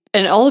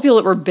people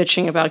that were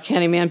bitching about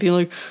Candyman being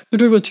like, they're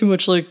talking about too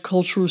much like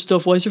cultural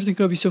stuff. Why is everything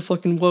gotta be so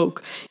fucking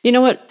woke? You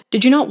know what?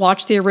 Did you not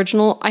watch the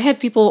original? I had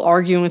people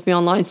arguing with me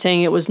online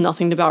saying it was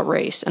nothing about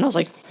race. And I was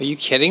like, Are you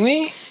kidding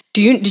me?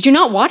 did you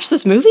not watch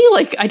this movie?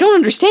 Like, I don't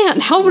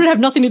understand. How would it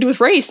have nothing to do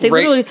with race? They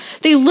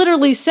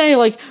literally say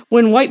like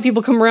when white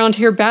people come around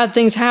here, bad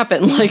things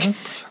happen. Like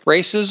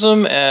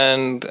Racism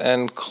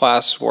and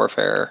class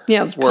warfare.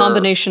 Yeah,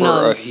 combination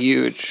were of- a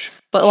huge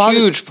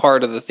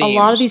part of the theme. a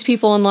lot of these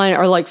people online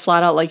are like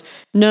flat out like,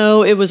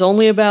 no, it was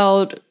only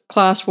about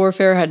class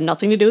warfare, had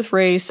nothing to do with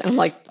race. And I'm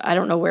like, I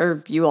don't know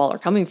where you all are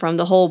coming from.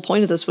 The whole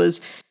point of this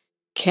was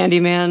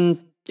Candyman,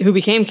 who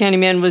became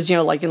Candyman, was,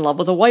 like in love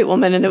with a white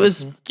woman. And it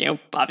was,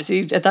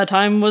 obviously at that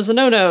time was a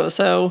no-no.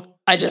 So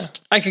I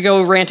could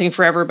go ranting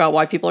forever about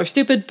why people are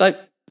stupid,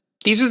 but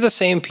These are the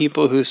same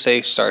people who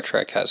say Star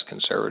Trek has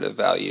conservative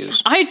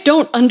values. I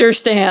don't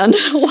understand.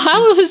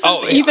 How is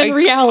this even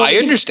reality? I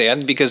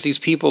understand because these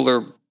people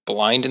are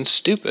blind and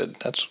stupid.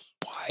 That's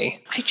why.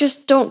 I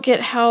just don't get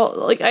how,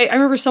 like, I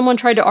remember someone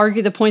tried to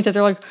argue the point that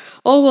they're like,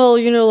 oh,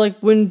 well, like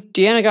when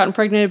Deanna got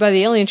impregnated by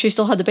the alien, she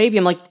still had the baby.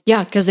 I'm like,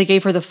 yeah, because they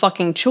gave her the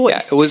fucking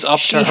choice. Yeah, it was up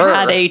to her. She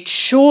had a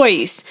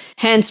choice,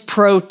 hence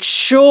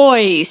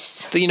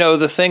pro-choice.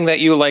 The thing that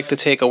you like to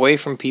take away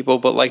from people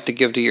but like to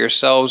give to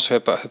yourselves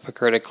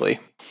hypocritically.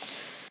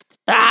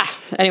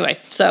 Anyway,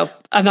 so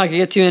I'm not going to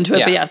get too into it,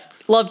 Yeah. but yeah,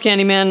 love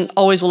Candyman,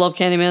 always will love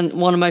Candyman,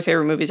 one of my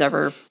favorite movies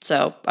ever,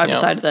 so I've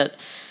decided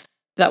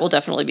that will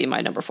definitely be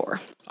my number 4.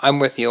 I'm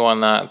with you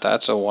on that.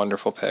 That's a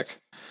wonderful pick.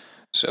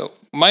 So,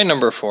 my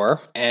number 4,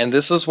 and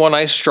this is one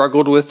I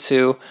struggled with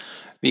too,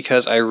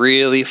 because I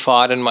really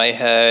fought in my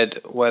head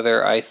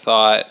whether I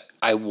thought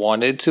I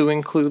wanted to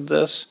include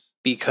this,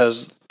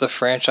 because the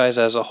franchise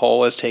as a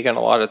whole has taken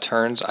a lot of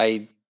turns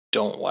I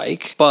don't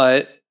like,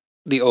 but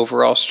the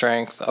overall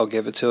strength, I'll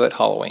give it to it,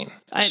 Halloween.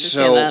 I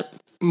understand that.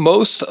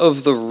 Most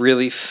of the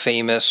really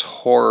famous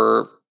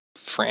horror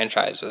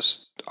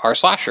franchises are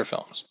slasher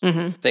films.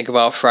 Mm-hmm. Think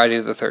about Friday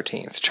the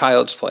 13th,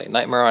 Child's Play,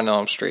 Nightmare on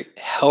Elm Street,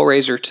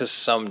 Hellraiser to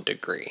some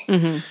degree.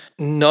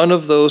 Mm-hmm. None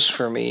of those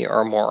for me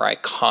are more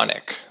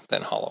iconic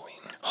than Halloween.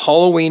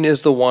 Halloween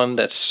is the one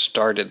that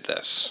started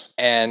this.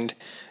 And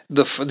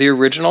the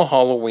original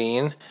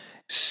Halloween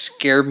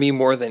scared me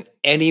more than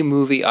any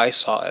movie I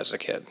saw as a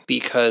kid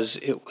because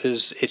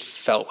it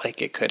felt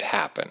like it could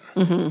happen.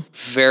 Mm-hmm.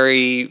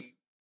 Very,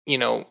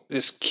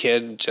 this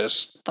kid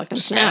just Fucking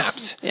snapped.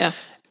 snaps. Yeah.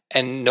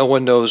 And no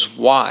one knows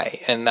why.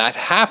 And that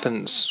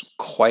happens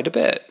quite a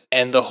bit.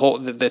 And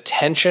the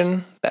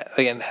tension, that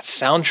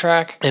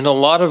soundtrack, and a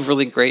lot of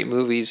really great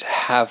movies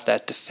have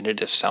that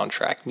definitive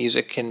soundtrack.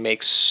 Music can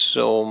make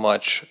so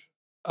much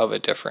of a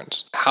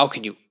difference. How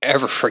can you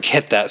ever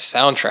forget that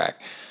soundtrack?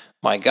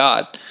 My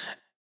God.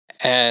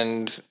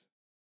 And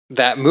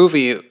that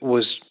movie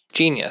was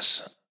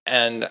genius.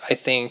 And I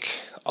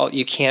think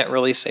you can't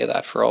really say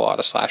that for a lot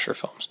of slasher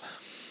films.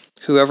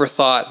 Whoever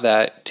thought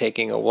that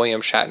taking a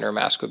William Shatner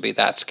mask would be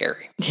that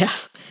scary? Yeah.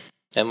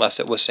 Unless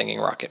it was singing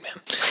Rocket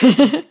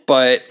Man.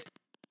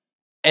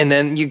 And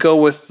then you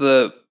go with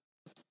the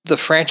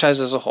franchise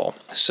as a whole.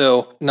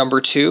 So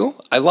number 2,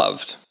 I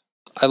loved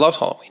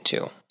Halloween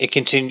 2.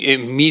 It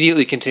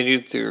immediately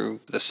continued through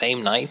the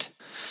same night.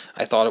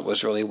 I thought it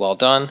was really well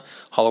done.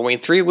 Halloween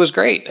 3 was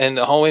great, and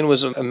Halloween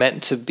was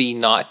meant to be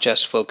not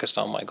just focused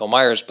on Michael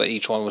Myers, but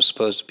each one was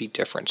supposed to be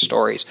different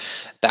stories.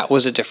 That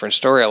was a different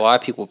story. A lot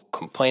of people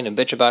complain and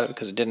bitch about it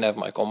because it didn't have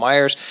Michael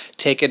Myers.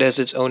 Take it as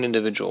its own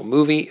individual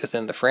movie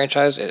within the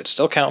franchise. It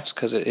still counts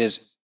because it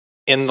is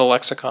in the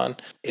lexicon.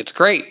 It's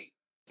great.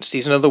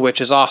 Season of the Witch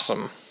is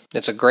awesome.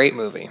 It's a great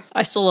movie.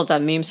 I still love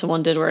that meme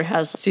someone did where it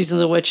has Season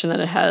of the Witch and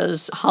then it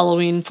has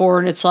Halloween 4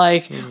 and it's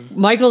like,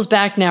 Michael's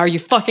back now. Are you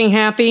fucking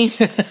happy?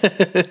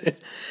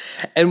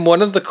 And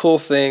one of the cool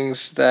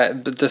things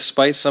that,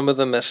 despite some of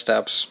the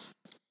missteps,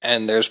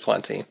 and there's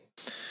plenty,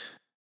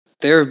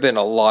 there have been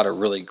a lot of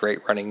really great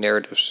running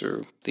narratives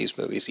through these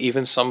movies.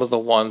 Even some of the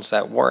ones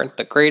that weren't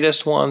the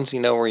greatest ones,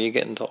 where you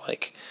get into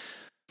like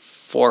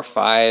 4,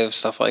 5,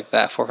 stuff like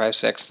that, 4, 5,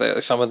 6.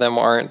 Some of them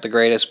aren't the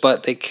greatest,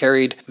 but they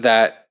carried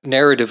that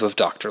narrative of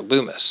Dr.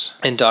 Loomis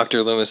and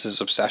Dr.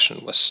 Loomis's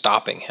obsession with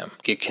stopping him.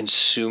 It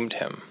consumed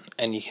him,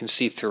 and you can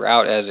see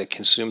throughout as it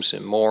consumes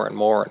him more and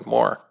more and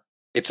more.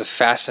 It's a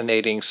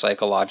fascinating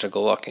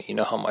psychological look, and you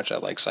know how much I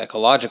like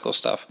psychological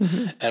stuff.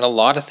 Mm-hmm. And a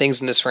lot of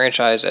things in this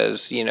franchise,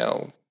 as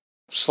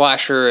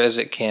slasher as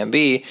it can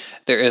be,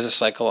 there is a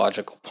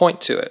psychological point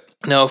to it.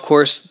 Now, of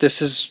course, this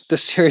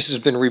series has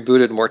been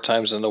rebooted more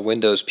times than the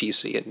Windows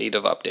PC in need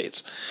of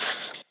updates.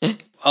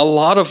 A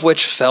lot of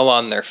which fell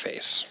on their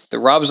face. The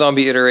Rob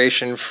Zombie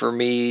iteration, for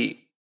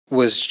me,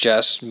 was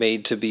just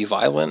made to be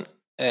violent,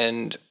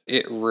 and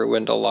it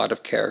ruined a lot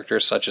of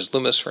characters, such as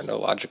Loomis, for no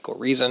logical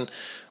reason.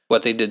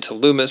 What they did to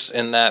Loomis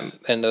in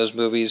those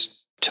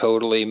movies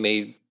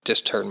totally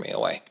just turned me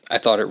away. I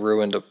thought it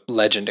ruined a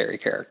legendary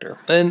character.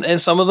 And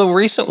some of the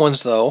recent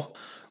ones, though,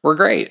 were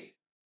great.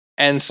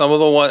 And some of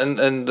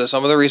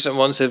the recent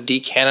ones have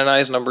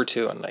decanonized number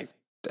 2, and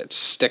that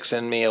sticks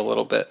in me a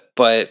little bit.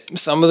 But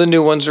some of the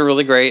new ones are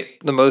really great.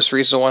 The most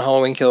recent one,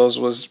 Halloween Kills,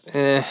 was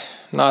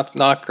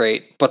not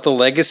great. But the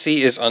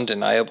legacy is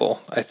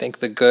undeniable. I think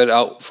the good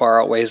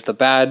far outweighs the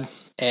bad,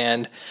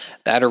 and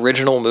that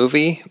original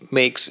movie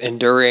makes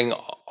enduring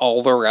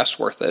all the rest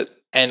worth it.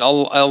 And a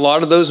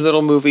lot of those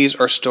middle movies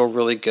are still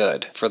really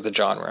good for the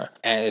genre.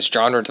 And it's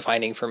genre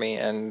defining for me.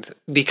 And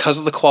because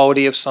of the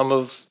quality of some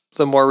of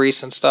the more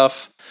recent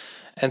stuff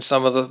and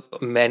some of the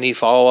many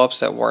follow-ups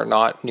that were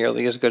not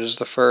nearly as good as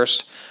the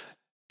first,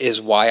 is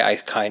why I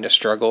kind of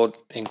struggled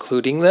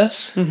including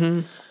this.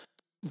 Mm-hmm.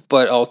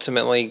 But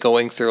ultimately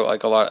going through a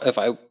lot,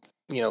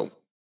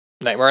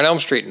 Nightmare on Elm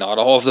Street, not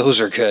all of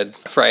those are good.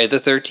 Friday the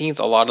 13th,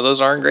 a lot of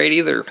those aren't great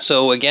either.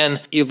 So again,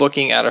 you're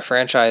looking at a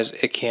franchise,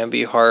 it can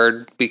be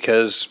hard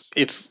because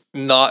it's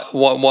not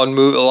one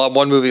movie.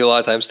 One movie a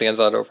lot of times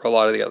stands out over a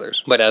lot of the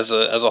others. But as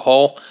a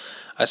whole,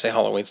 I say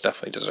Halloween's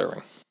definitely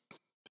deserving.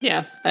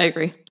 Yeah, I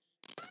agree.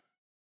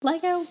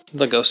 Lego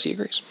Legosi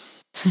agrees.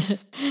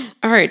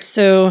 All right,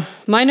 so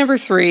my number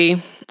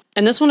 3,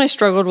 and this one I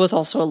struggled with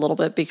also a little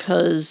bit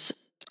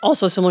because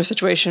also a similar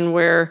situation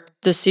where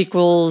the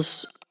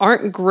sequels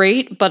aren't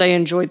great, but I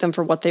enjoyed them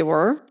for what they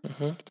were.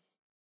 Mm-hmm.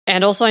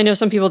 And also I know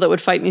some people that would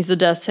fight me to the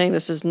death saying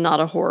this is not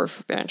a horror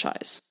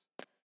franchise.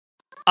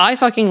 I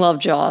fucking love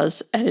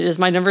Jaws, and it is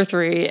my number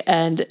 3,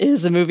 and it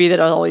is the movie that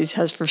always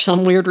has, for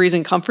some weird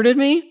reason, comforted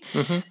me.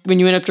 Mm-hmm. When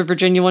you went up to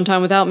Virginia one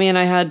time without me and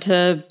I had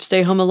to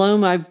stay home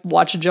alone, I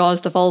watched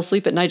Jaws to fall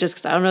asleep at night just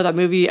because, I don't know, that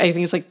movie, I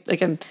think it's like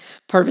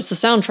part of it's the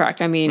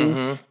soundtrack. I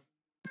mean,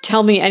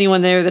 tell me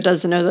anyone there that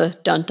doesn't know the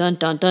dun dun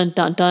dun dun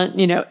dun dun,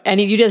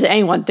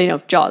 anyone, they know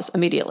Jaws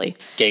immediately.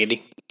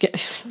 Giggity.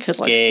 Good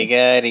luck.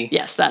 Giggity.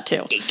 Yes, that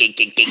too.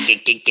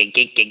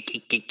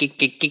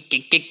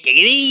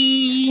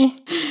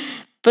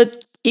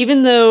 But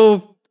even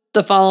though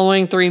the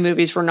following 3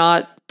 movies were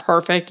not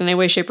perfect in any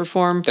way, shape, or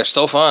form, they're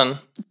still fun.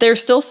 They're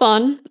still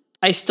fun.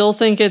 I still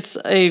think it's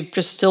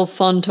just still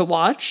fun to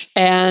watch.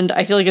 And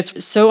I feel like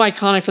it's so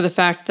iconic for the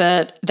fact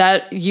that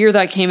that year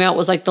that came out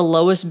was like the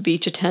lowest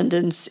beach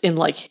attendance in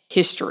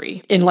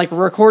history. In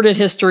recorded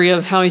history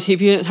of how many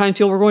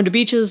people were going to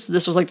beaches,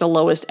 this was the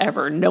lowest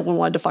ever. No one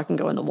wanted to fucking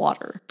go in the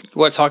water.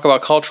 What, talk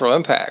about cultural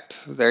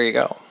impact. There you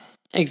go.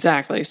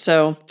 Exactly.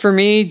 So for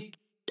me,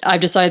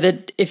 I've decided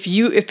that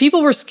if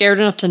people were scared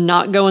enough to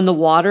not go in the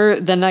water,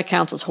 then that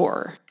counts as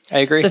horror. I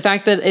agree. The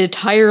fact that an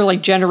entire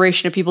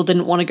generation of people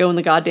didn't want to go in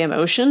the goddamn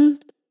ocean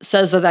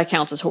says that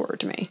counts as horror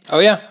to me. Oh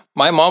yeah,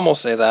 my mom will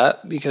say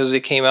that because it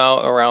came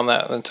out around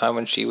that time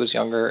when she was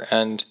younger,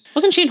 and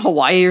wasn't she in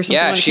Hawaii or something?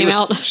 Yeah, when she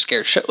was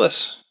scared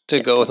shitless to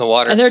go in the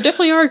water. And there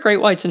definitely are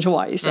great whites in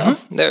Hawaii. So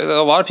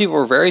a lot of people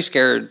were very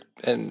scared,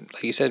 and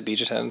like you said,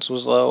 beach attendance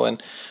was low,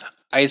 and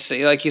I'd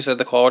say, like you said,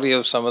 the quality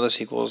of some of the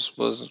sequels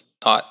was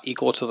not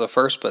equal to the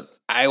first, but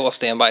I will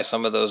stand by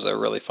some of those. Are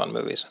really fun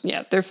movies.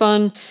 Yeah, they're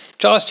fun.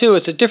 Jaws 2,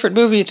 it's a different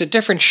movie. It's a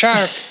different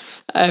shark.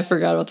 I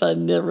forgot about that,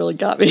 and it really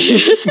got me.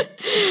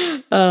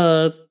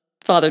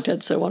 Father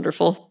Ted's so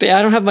wonderful. But yeah,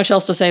 I don't have much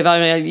else to say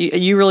about it.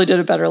 You really did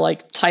a better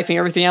typing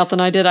everything out than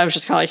I did. I was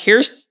just kind of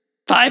here's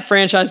 5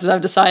 franchises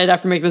I've decided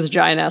after making this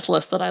giant-ass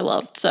list that I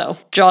loved. So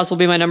Jaws will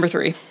be my number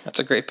 3. That's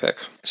a great pick.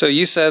 So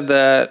you said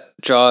that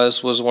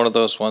Jaws was one of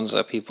those ones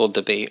that people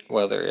debate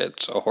whether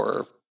it's a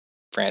horror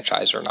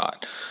franchise or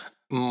not.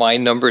 my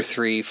number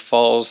 3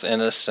 falls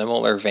in a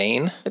similar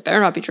vein. It better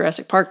not be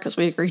Jurassic Park, because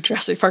we agreed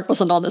Jurassic Park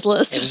wasn't on this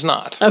list. It is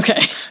not.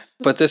 Okay.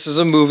 But this is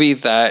a movie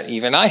that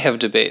even I have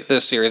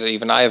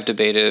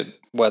debated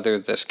whether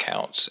this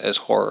counts as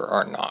horror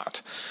or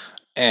not.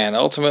 And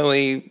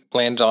ultimately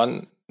landed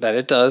on that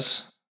it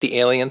does. The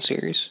Alien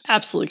series.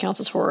 Absolutely counts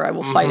as horror. I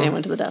will fight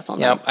anyone to the death on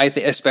that. Yeah, I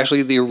think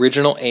especially the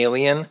original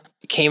Alien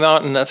came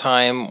out in a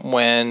time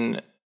when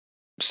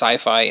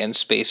sci-fi and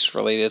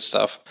space-related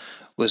stuff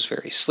was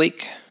very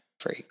sleek,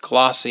 very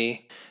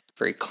glossy,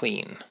 very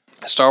clean.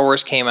 Star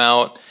Wars came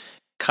out,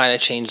 kind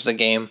of changed the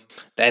game.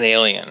 Then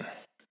Alien.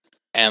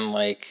 And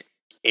like,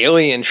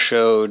 Alien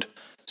showed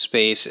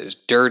space as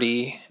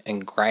dirty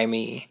and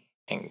grimy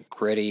and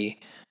gritty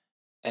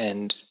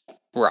and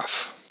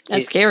rough.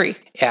 And scary.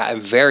 Yeah,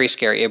 very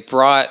scary. It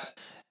brought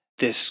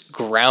this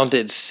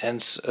grounded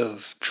sense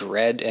of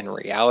dread and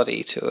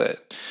reality to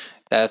it.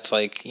 That's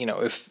like, you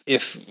know,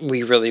 if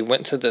we really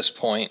went to this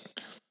point,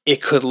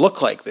 it could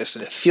look like this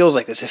and it feels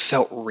like this. It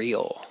felt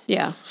real.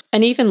 Yeah.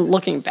 And even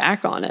looking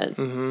back on it,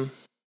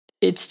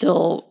 it's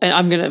still, and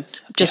I'm going to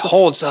just... It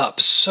holds up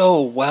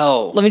so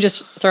well. Let me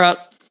just throw out,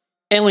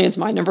 Alien's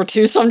my number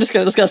 2, so I'm just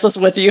going to discuss this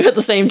with you at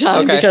the same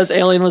time, because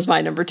Alien was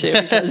my number 2.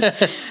 Because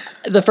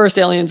the first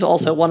Alien's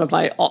also one of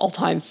my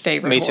all-time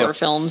favorite horror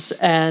films,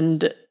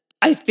 and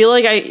I feel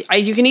like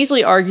you can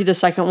easily argue the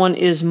second one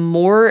is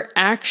more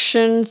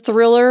action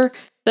thriller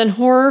than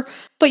horror,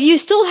 but you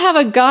still have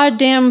a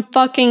goddamn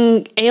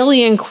fucking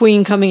alien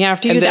queen coming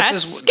after you.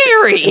 That's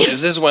scary.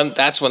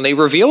 That's when they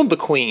revealed the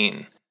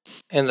queen.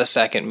 In the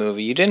second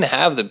movie, you didn't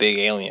have the big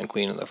alien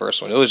queen in the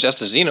first one. It was just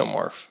a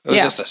xenomorph. It was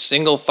just a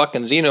single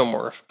fucking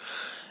xenomorph.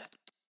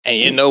 And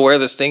you didn't know where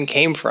this thing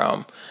came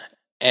from.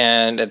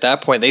 And at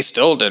that point, they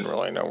still didn't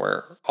really know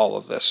where all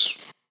of this.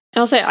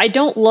 And I'll say, I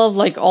don't love,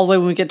 like, all the way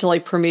when we get to,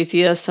 like,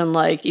 Prometheus and,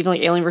 like, even,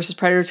 like, Alien versus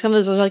Predator. Some of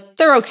those are, like,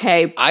 they're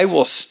okay. I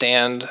will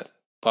stand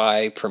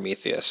by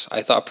Prometheus.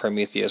 I thought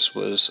Prometheus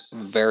was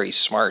very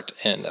smart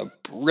and a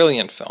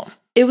brilliant film.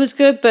 It was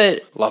good,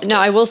 but Loved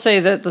I it. will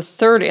say that the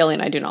third Alien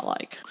I do not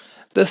like.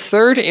 The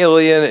third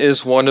Alien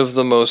is one of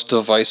the most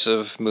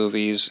divisive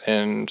movies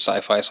in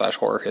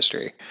sci-fi/horror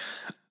history.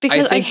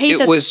 Because I think hate it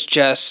that was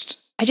just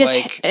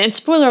like, and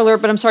spoiler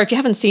alert, but I'm sorry if you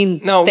haven't seen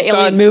the Alien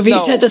God,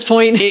 movies at this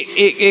point.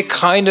 It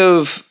kind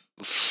of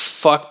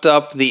fucked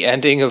up the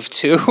ending of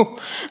 2. That's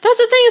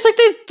the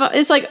thing.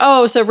 It's like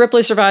oh, so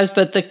Ripley survives,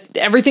 but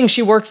everything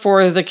she worked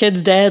for, the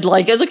kid's dead.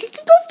 Like I was like, go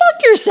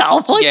fuck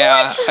yourself. Like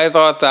what? I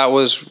thought that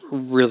was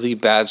really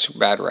bad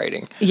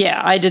writing. Yeah,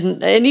 I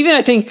didn't, and even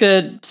I think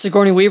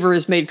Sigourney Weaver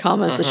has made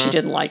comments that she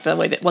didn't like the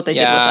way what they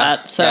did with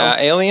that. So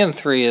Alien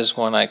 3 is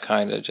one I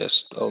kind of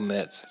just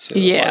omit to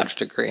a large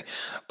degree,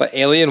 but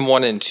Alien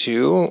 1 and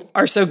 2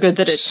 are so good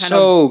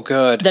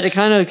that it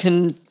kind of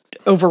can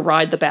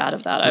override the bad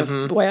of that.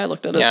 The way I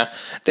looked at it. Yeah,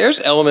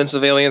 there's elements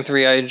of Alien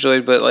 3 I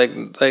enjoyed, but like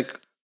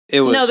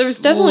it was there was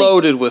definitely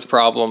loaded with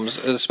problems,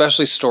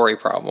 especially story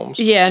problems.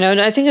 Yeah,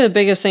 no, I think the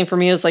biggest thing for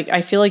me is like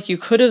I feel like you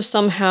could have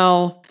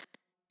somehow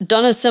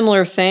done a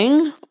similar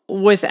thing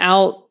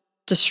without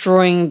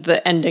destroying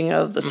the ending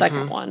of the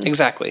second one.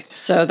 Exactly.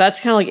 So that's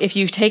kind of like if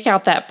you take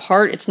out that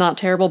part, it's not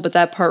terrible, but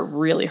that part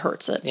really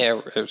hurts it. Yeah,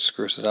 it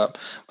screws it up.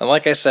 But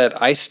like I said,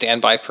 I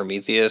stand by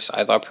Prometheus.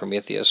 I thought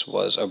Prometheus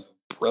was a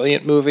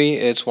brilliant movie.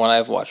 It's one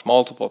I've watched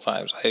multiple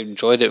times. I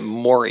enjoyed it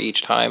more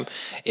each time.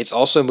 It's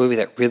also a movie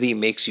that really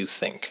makes you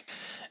think.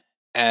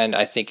 And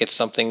I think it's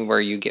something where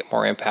you get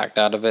more impact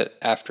out of it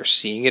after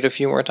seeing it a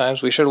few more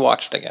times. We should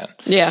watch it again.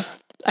 Yeah.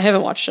 I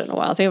haven't watched it in a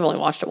while. I think I've only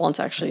watched it once,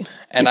 actually.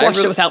 And You've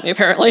watched it without me,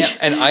 apparently. Yeah,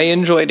 and I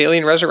enjoyed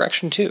Alien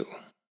Resurrection, too.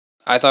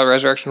 I thought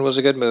Resurrection was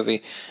a good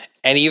movie.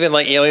 And even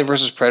like Alien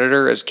vs.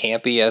 Predator, as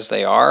campy as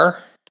they are...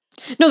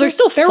 No, they're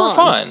still fun. They were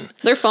fun.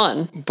 They're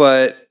fun.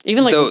 But...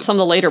 Even like some of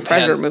the later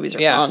Predator movies are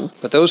fun.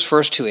 But those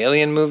first 2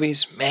 Alien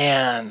movies,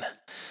 man...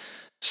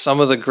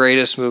 Some of the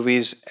greatest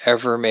movies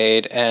ever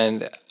made.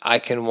 And I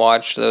can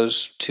watch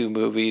those 2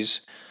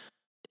 movies...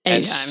 Anytime.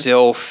 And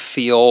still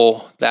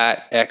feel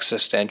that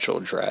existential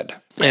dread.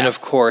 Yeah. And of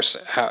course,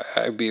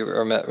 I'd be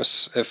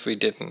remiss if we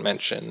didn't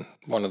mention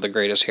one of the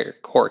greatest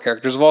horror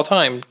characters of all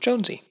time,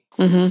 Jonesy.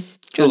 Mm-hmm.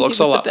 Who looks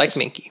a lot like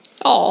Minky.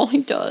 Oh,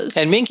 he does.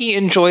 And Minky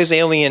enjoys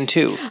Alien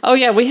too. Oh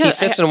yeah, he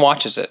sits and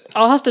watches it.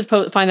 I'll have to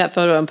find that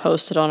photo and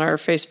post it on our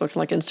Facebook and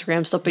like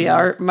Instagram stuff. But yeah,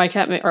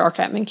 our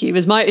cat Minky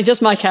was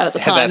just my cat at the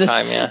time. At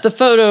that time, yeah. The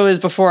photo is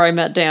before I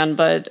met Dan,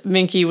 but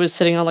Minky was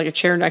sitting on like a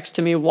chair next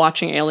to me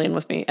watching Alien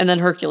with me, and then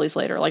Hercules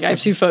later. Like I have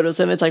 2 photos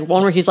of him. It's like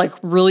one where he's like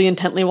really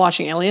intently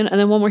watching Alien, and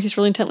then one where he's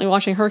really intently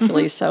watching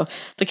Hercules. So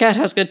the cat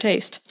has good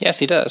taste. Yes,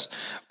 he does.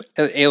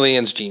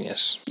 Alien's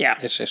genius. Yeah,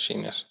 it's just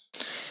genius.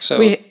 So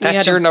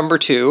that's your number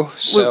 2.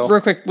 So real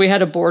quick, we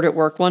had a board at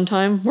work one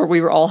time where we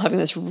were all having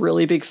this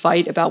really big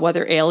fight about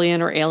whether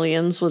Alien or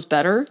Aliens was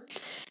better.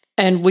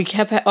 And we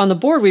kept on the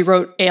board, we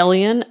wrote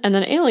Alien and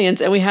then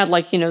Aliens. And we had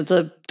like,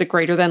 the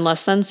greater than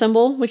less than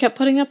symbol we kept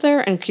putting up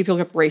there, and people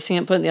kept erasing it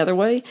and putting it the other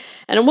way.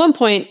 And at one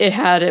point it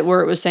had it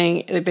where it was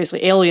saying that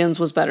basically Aliens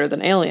was better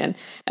than Alien.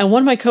 And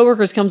one of my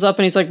coworkers comes up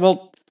and he's like,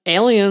 well,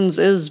 Aliens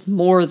is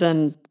more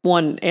than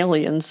one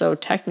Alien, so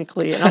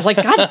technically, and I was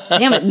like, God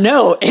damn it,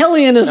 no,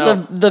 Alien is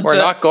the we're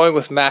not going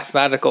with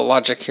mathematical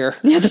logic here.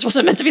 Yeah, this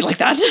wasn't meant to be like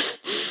that.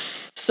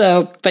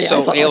 So, but yeah,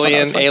 so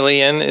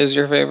Alien is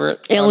your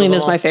favorite? Alien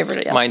is my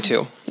favorite, yes. Mine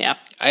too. Yeah.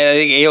 I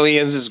think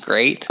Aliens is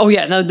great. Oh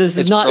yeah, no, this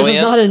is not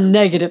a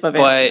negative of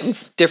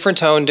Aliens. But different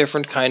tone,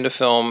 different kind of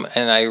film,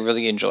 and I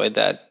really enjoyed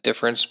that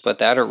difference. But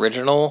that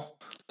original,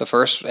 the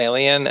first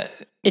Alien,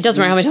 it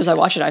doesn't matter how many times I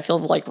watch it, I feel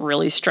like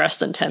really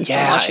stressed and tense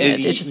when watching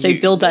it. It's just they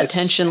build that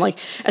tension, like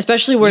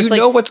especially where it's like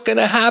you know what's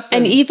gonna happen,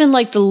 and even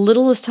like the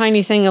littlest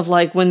tiny thing of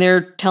like when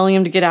they're telling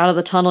him to get out of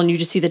the tunnel, and you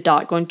just see the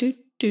dot going do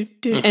do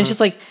do, and it's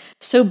just like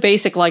so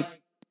basic, like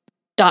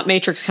dot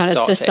matrix kind of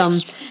system.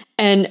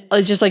 And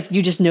it's just like,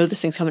 you just know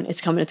this thing's coming,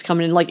 it's coming, it's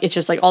coming. And like, it's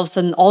just like all of a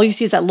sudden, all you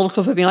see is that little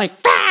clip of being like,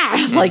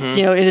 like,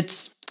 you know, and it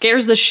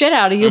scares the shit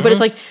out of you. But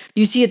it's like,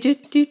 you see it, and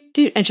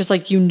it's just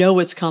like, you know,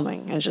 it's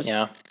coming. And it's just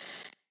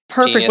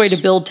perfect way to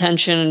build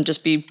tension and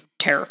just be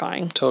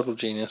terrifying. Total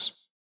genius.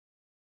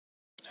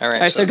 All right.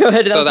 All right, so go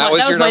ahead. That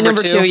was my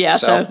number two. Yeah.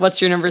 So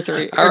what's your number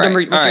three? All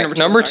right.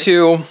 Number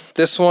two,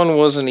 this one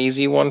was an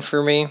easy one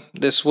for me.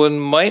 This one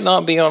might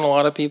not be on a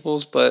lot of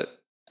people's, but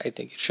I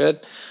think it should.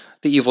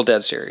 The Evil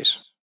Dead series.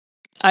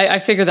 I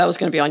figured that was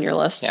going to be on your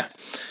list. Yeah.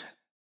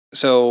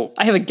 So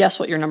I have a guess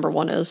what your number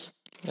one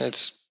is.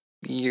 It's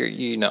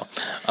you know.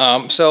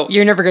 So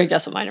you're never going to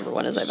guess what my number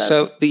one is, I bet.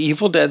 So the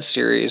Evil Dead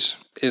series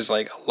is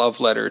like a love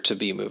letter to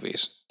B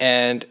movies.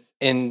 And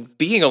in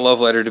being a love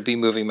letter to B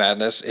movie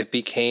madness, it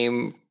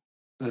became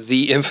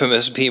the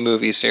infamous B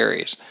movie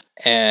series.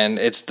 And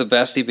it's the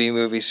best B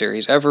movie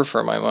series ever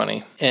for my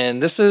money.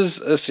 And this is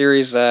a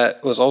series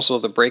that was also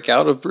the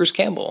breakout of Bruce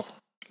Campbell,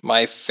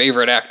 my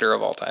favorite actor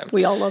of all time.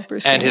 We all love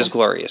Bruce and Campbell. His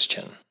glorious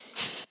chin.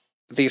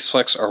 These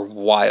flicks are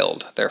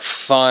wild. They're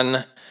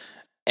fun.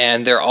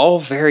 And they're all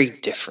very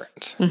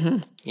different.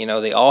 Mm-hmm. You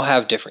know, they all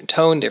have different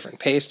tone, different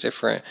pace,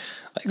 different.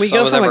 Like we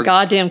go from a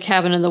goddamn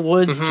cabin in the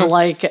woods to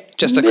like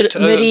just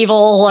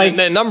medieval. Like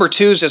and number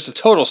two is just a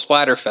total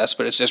splatterfest,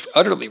 but it's just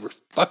utterly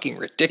fucking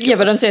ridiculous. Yeah,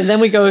 but I'm saying then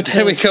we go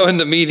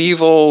into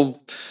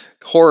medieval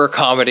horror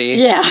comedy.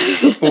 Yeah,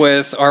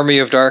 with Army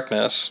of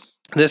Darkness.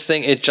 This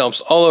thing, it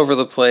jumps all over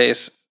the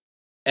place,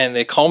 and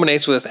it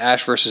culminates with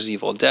Ash vs.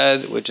 Evil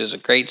Dead, which is a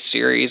great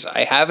series.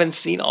 I haven't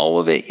seen all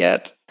of it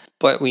yet,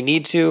 but we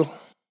need to.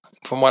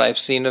 From what I've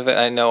seen of it,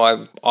 I know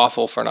I'm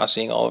awful for not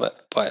seeing all of it,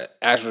 but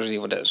Ash vs.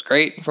 Evil Dead is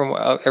great from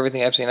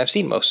everything I've seen. I've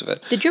seen most of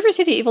it. Did you ever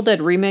see the Evil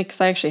Dead remake?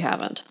 Because I actually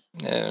haven't.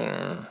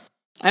 I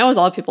know a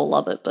lot of people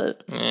love it,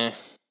 but...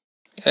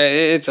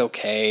 It's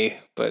okay,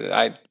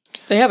 but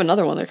They have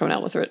another one they're coming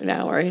out with right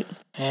now, right?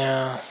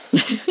 Yeah.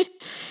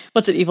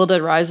 What's it, Evil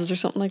Dead Rises or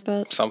something like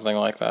that? Something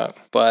like that.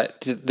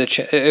 But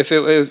if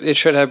it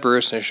should have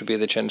Bruce, and it should be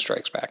The Chin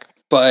Strikes Back.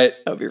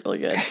 But... That would be really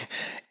good.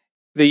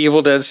 The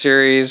Evil Dead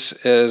series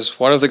is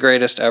one of the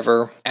greatest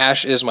ever.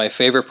 Ash is my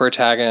favorite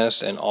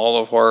protagonist in all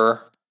of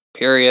horror,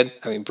 period.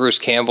 I mean, Bruce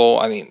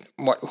Campbell,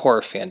 what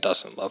horror fan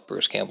doesn't love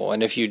Bruce Campbell?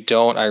 And if you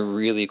don't, I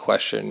really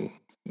question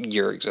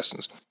your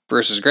existence.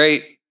 Bruce is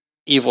great.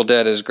 Evil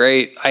Dead is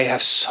great. I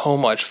have so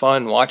much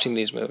fun watching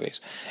these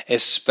movies,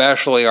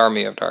 especially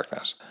Army of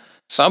Darkness.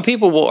 Some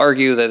people will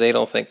argue that they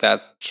don't think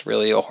that's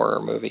really a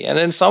horror movie. And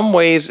in some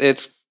ways,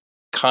 it's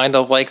kind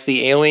of like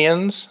the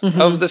Aliens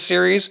of the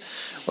series,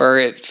 where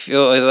it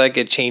feels like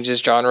it changes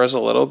genres a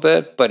little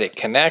bit, but it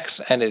connects,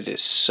 and it is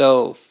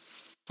so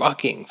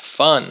fucking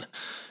fun.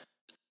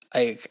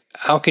 Like,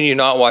 how can you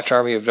not watch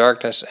Army of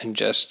Darkness and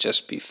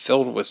just be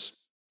filled with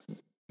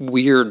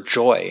weird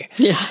joy?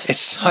 Yeah. It's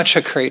such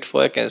a great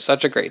flick, and it's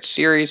such a great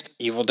series.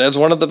 Evil Dead's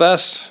one of the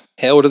best.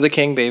 Hail to the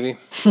king, baby.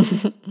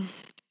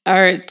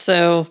 All right,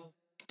 so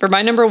for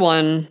my number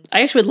one,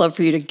 I actually would love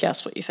for you to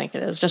guess what you think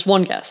it is. Just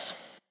one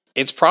guess.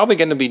 It's probably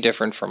going to be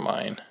different from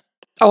mine.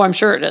 Oh, I'm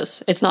sure it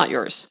is. It's not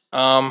yours.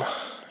 Yeah,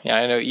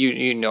 I know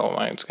you know what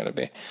mine's going to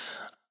be.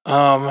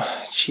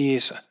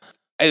 Jeez,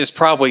 it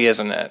probably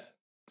isn't it.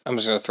 I'm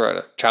just going to throw it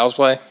at Child's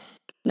Play.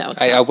 No,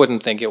 it's I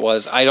wouldn't think it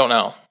was. I don't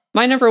know.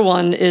 My number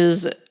one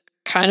is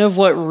kind of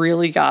what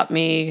really got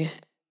me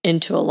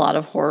into a lot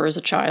of horror as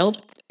a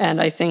child,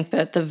 and I think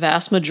that the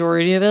vast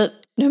majority of it,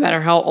 no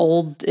matter how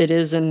old it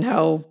is and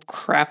how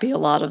crappy a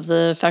lot of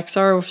the effects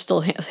are,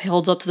 still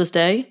holds up to this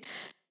day.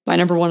 My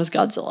number one is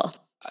Godzilla.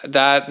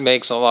 That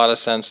makes a lot of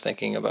sense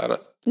thinking about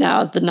it.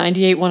 Now, the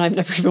 98 one I've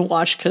never even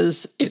watched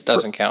because... It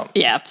doesn't count.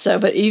 Yeah,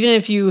 but even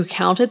if you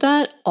counted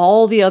that,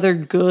 all the other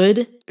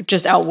good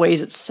just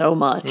outweighs it so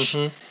much.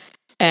 Mm-hmm.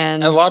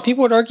 And a lot of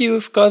people would argue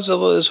if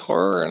Godzilla is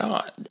horror or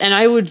not. And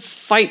I would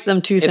fight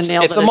them tooth and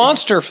nail. It's a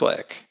monster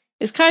flick.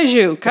 It's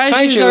kaiju.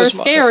 Kaijus are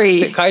scary.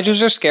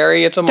 Kaijus are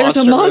scary. It's a monster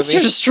movie. There's a monster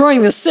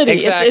destroying the city.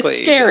 Exactly. It's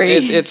scary.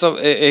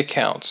 It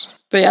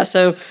counts. But yeah,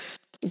 so...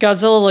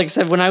 Godzilla, like I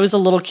said, when I was a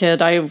little kid,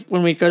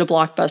 when we'd go to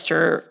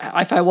Blockbuster,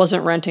 if I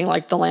wasn't renting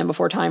like The Land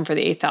Before Time for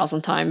the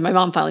 8,000th time, my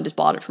mom finally just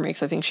bought it for me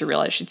because I think she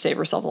realized she'd save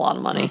herself a lot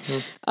of money.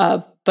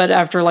 Mm-hmm. But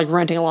after like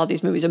renting a lot of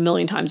these movies a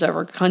million times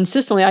over,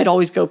 consistently, I'd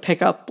always go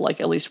pick up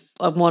like at least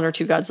one or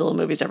two Godzilla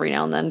movies every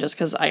now and then just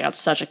because I got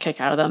such a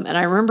kick out of them. And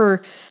I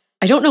remember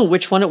I don't know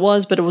which one it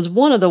was, but it was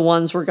one of the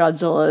ones where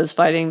Godzilla is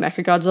fighting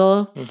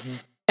Mechagodzilla. Mm-hmm.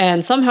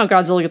 And somehow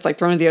Godzilla gets like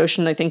thrown into the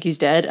ocean. I think he's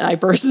dead. And I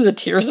burst into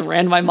tears and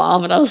ran to my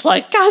mom. And I was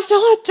like,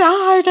 Godzilla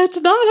died.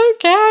 It's not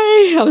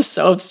okay. I was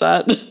so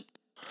upset.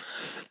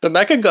 The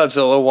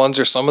Mechagodzilla ones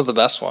are some of the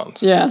best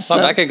ones. Yeah. So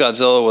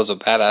Mechagodzilla was a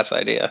badass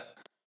idea.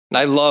 And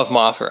I love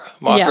Mothra.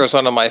 Mothra is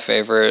one of my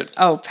favorite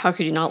how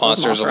could you not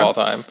monsters love of all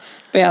time.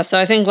 But yeah, so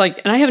I think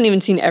and I haven't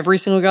even seen every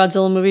single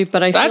Godzilla movie, but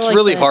that's feel like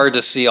really hard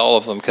to see all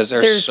of them because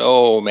there's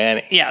so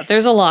many. Yeah,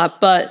 there's a lot,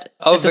 but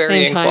of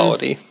varying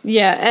quality.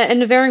 Yeah,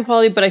 and varying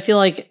quality, but I feel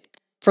like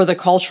for the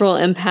cultural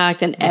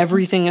impact and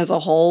everything as a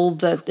whole,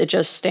 that it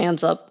just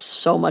stands up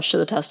so much to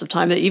the test of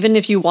time that even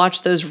if you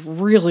watch those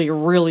really,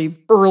 really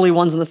early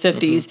ones in the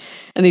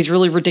 50s and these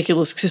really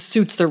ridiculous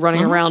suits they're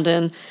running around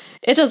in,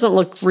 it doesn't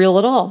look real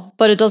at all,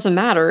 but it doesn't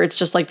matter. It's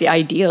just like the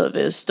idea of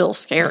it is still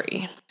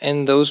scary.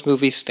 And those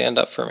movies stand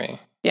up for me.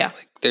 Yeah.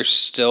 There's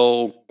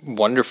still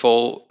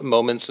wonderful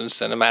moments in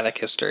cinematic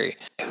history.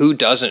 Who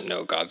doesn't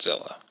know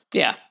Godzilla?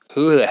 Yeah.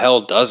 Who the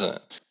hell doesn't?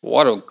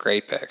 What a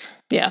great pick.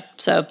 Yeah.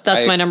 So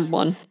that's my number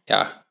one.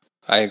 Yeah,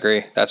 I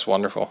agree. That's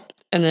wonderful.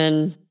 And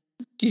then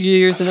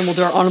yours, and then we'll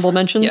do our honorable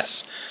mentions.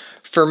 Yes.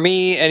 For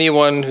me,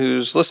 anyone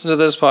who's listened to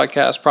this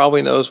podcast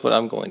probably knows what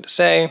I'm going to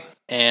say.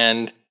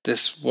 And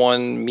this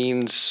one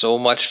means so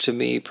much to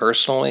me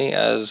personally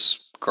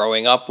as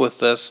growing up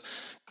with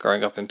this,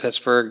 growing up in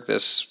Pittsburgh,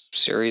 this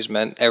series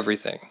meant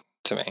everything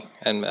to me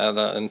and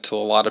to a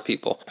lot of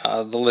people.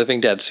 The Living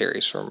Dead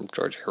series from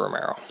George A.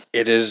 Romero.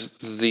 It is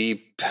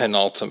the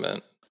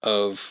penultimate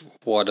of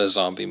what a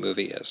zombie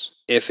movie is.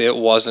 If it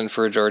wasn't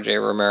for George A.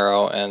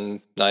 Romero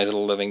and Night of the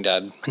Living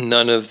Dead,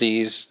 none of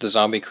the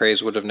zombie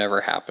craze would have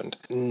never happened.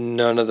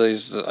 None of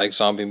these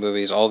zombie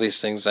movies, all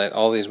these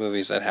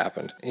movies that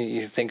happened.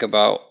 You think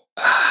about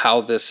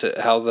how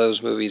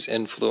those movies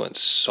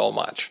influence so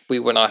much. We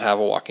would not have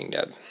a Walking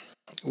Dead.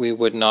 We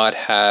would not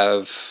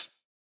have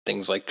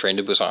things like Train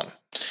to Busan.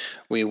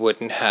 We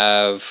wouldn't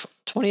have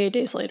 28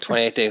 Days Later.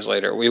 28 Days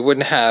Later. We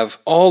wouldn't have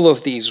all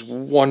of these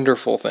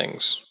wonderful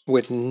things.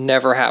 Would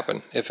never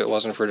happen if it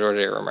wasn't for George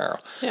A. Romero.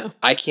 Yeah.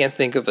 I can't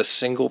think of a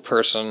single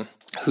person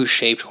who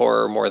shaped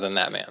horror more than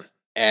that man.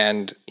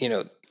 And,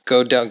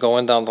 going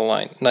down the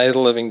line, Night of the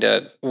Living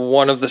Dead,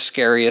 one of the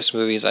scariest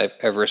movies I've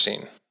ever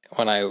seen.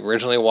 When I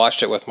originally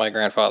watched it with my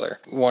grandfather,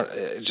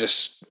 it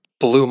just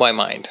blew my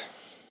mind.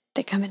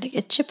 They're coming to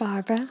get you,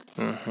 Barbara.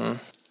 Mm-hmm.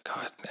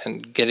 God,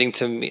 and getting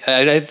to me,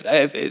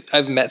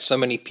 I've met so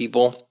many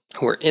people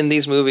who were in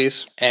these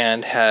movies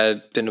and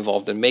had been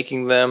involved in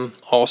making them,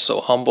 all so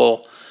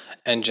humble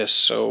and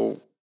just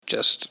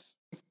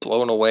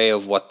blown away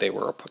of what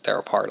they're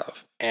a part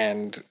of.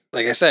 And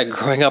like I said,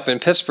 growing up in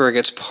Pittsburgh,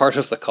 it's part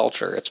of the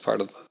culture. It's part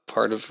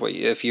of what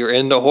if you're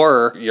into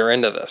horror, you're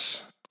into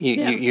this.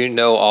 You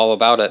know all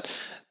about it.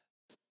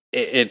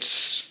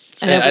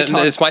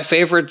 It's my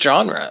favorite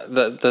genre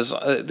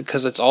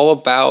because it's all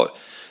about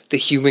the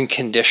human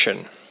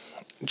condition.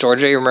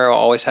 George A. Romero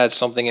always had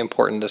something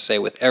important to say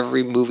with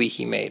every movie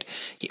he made.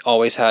 He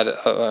always had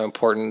an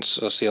important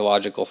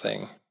sociological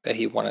thing that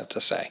he wanted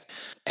to say.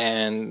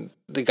 And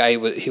the guy,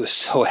 he was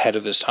so ahead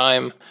of his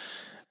time.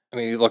 I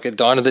mean, you look at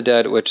Dawn of the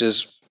Dead, which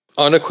is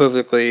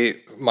unequivocally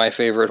my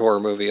favorite horror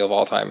movie of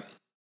all time.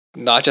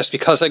 Not just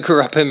because I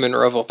grew up in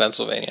Monroeville,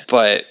 Pennsylvania,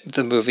 but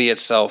the movie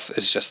itself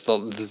is just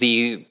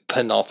the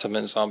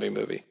penultimate zombie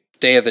movie.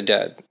 Day of the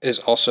Dead is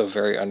also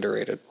very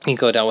underrated. You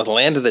go down with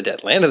Land of the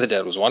Dead. Land of the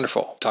Dead was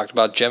wonderful. Talked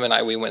about Jim and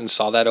I. We went and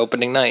saw that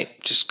opening night.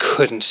 Just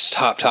couldn't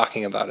stop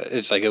talking about it.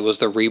 It's like it was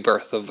the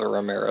rebirth of the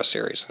Romero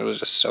series. It was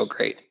just so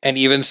great. And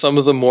even some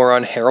of the more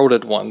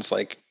unheralded ones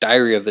like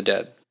Diary of the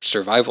Dead,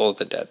 Survival of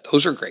the Dead,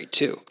 those are great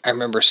too. I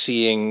remember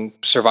seeing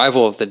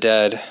Survival of the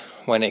Dead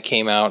when it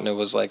came out, and it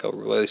was like a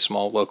really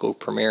small local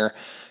premiere. A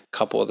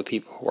couple of the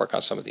people who work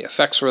on some of the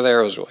effects were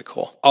there. It was really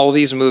cool. All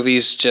these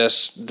movies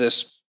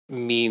this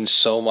means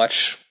so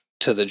much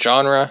to the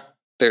genre.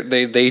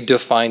 They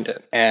defined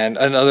it. And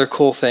another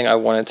cool thing I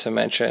wanted to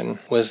mention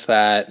was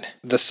that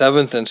the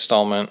 7th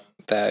installment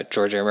that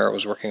George A. Romero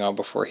was working on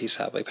before he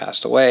sadly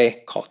passed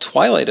away, called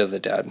Twilight of the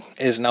Dead,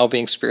 is now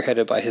being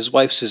spearheaded by his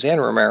wife, Suzanne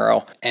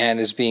Romero, and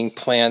it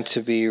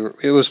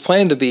was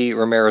planned to be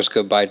Romero's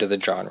goodbye to the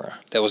genre.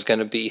 That was going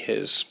to be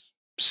his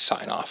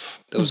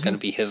sign-off. That was going to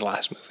be his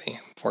last movie.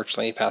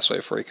 Fortunately, he passed away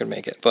before he could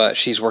make it. But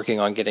she's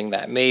working on getting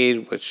that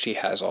made, which she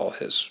has all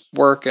his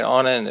work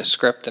on it and his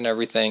script and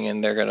everything,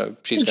 and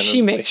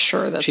she makes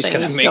sure that she's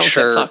going to make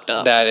sure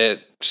that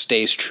it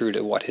stays true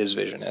to what his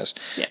vision is.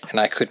 Yeah. And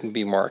I couldn't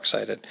be more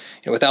excited.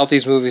 Without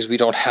these movies, we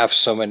don't have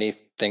so many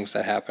things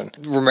that happen.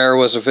 Romero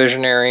was a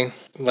visionary,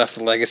 left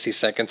a legacy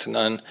second to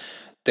none.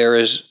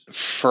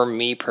 For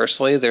me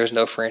personally, there's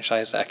no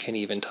franchise that can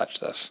even touch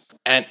this.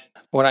 And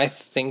when I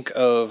think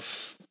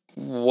of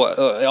what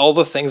all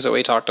the things that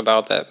we talked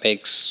about that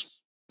makes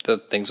the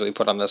things that we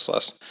put on this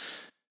list,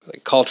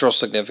 like cultural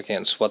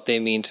significance, what they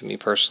mean to me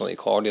personally,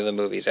 quality of the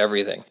movies,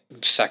 everything,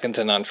 second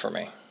to none for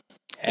me.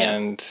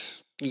 And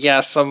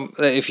yeah,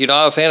 if you're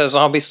not a fan of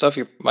zombie stuff,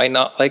 you might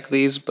not like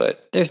these,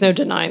 but there's no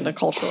denying the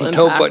cultural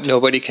impact.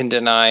 Nobody can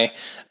deny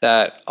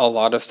that a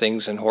lot of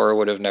things in horror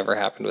would have never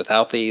happened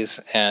without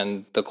these,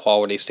 and the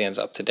quality stands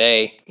up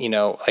today. You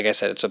know, like I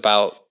said, it's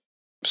about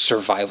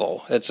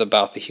survival. It's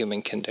about the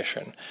human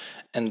condition,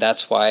 and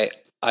that's why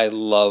I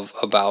love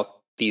about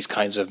these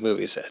kinds of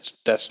movies.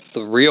 That's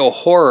the real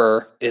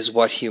horror is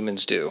what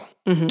humans do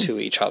to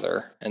each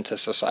other and to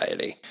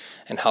society,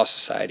 and how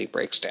society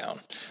breaks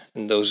down.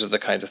 And those are the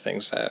kinds of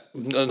things that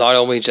not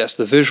only just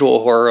the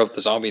visual horror of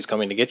the zombies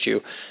coming to get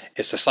you,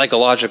 it's the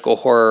psychological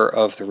horror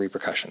of the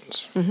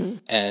repercussions.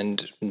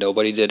 And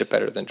nobody did it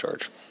better than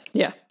George.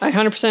 Yeah, I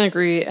 100%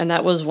 agree. And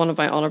that was one of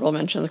my honorable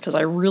mentions because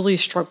I really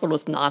struggled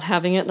with not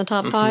having it in the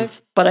top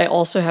 5. But I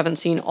also haven't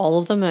seen all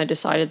of them. And I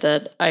decided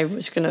that I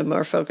was going to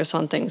more focus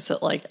on things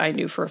that like I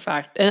knew for a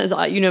fact. And as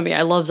you know me,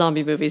 I love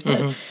zombie movies,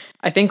 but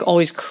I think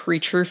always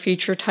creature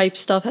feature type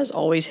stuff has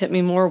always hit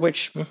me more,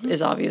 which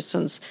is obvious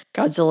since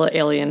Godzilla,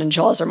 Alien, and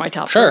Jaws are my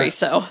top 3.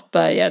 So,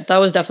 but yeah, that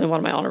was definitely one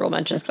of my honorable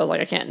mentions because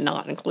like I can't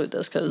not include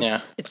this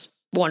because it's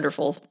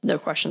wonderful. No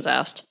questions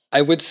asked.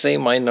 I would say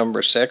my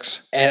number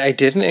 6, and I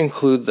didn't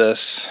include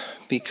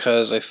this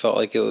because I felt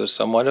like it was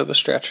somewhat of a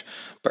stretch,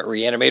 but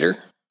Reanimator.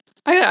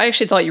 I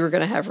actually thought you were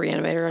going to have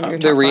Reanimator on your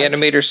top the 5.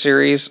 Reanimator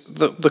series,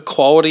 the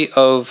quality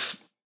of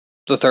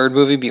the third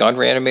movie, Beyond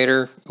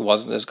Reanimator,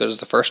 wasn't as good as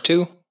the first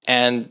 2.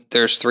 And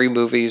there's 3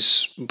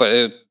 movies,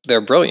 but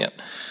they're brilliant.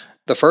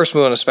 The first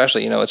one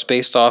especially, you know, it's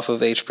based off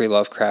of H.P.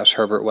 Lovecraft's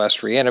Herbert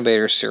West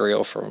Reanimator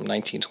serial from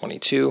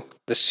 1922.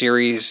 The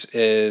series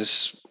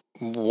is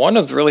one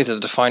of really the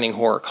defining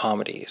horror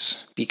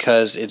comedies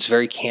because it's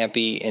very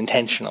campy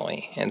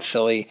intentionally and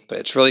silly, but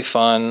it's really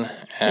fun.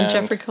 And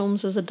Jeffrey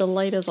Combs is a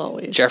delight as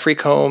always. Jeffrey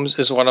Combs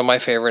is one of my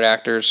favorite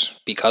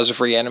actors because of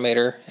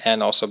Reanimator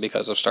and also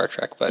because of Star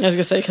Trek. But I was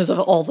going to say because of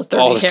all the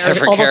 30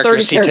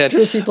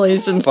 characters he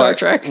plays in Star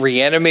Trek.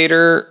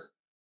 Reanimator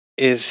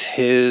is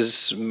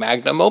his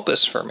magnum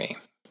opus for me.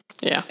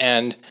 Yeah.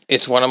 And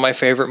it's one of my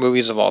favorite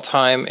movies of all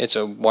time. It's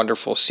a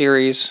wonderful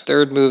series.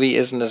 Third movie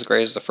isn't as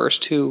great as the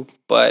first 2,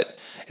 but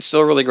it's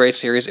still a really great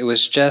series. It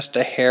was just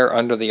a hair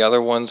under the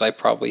other ones. I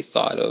probably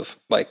thought of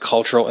like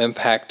cultural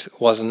impact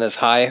wasn't as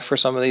high for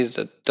some of these.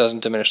 That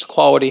doesn't diminish the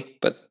quality,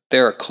 but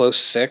they're a close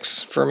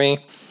 6 for me.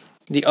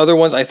 The other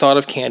ones, I thought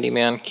of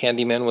Candyman.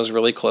 Candyman was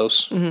really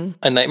close.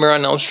 A Nightmare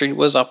on Elm Street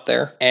was up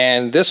there.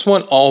 And this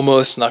one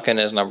almost snuck in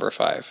as number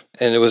 5.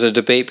 And it was a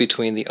debate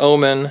between The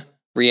Omen,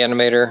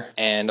 Reanimator,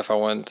 and if I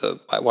wanted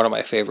to, one of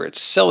my favorite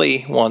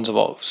silly ones of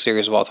all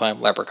series of all time,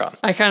 Leprechaun.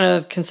 I kind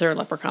of consider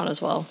Leprechaun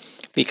as well.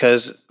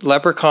 Because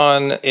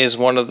Leprechaun is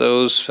one of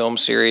those film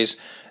series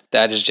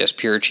that is just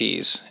pure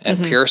cheese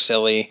and pure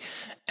silly.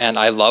 And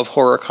I love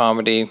horror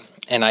comedy.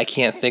 And I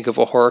can't think of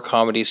a horror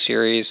comedy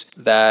series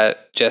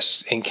that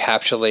just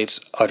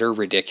encapsulates utter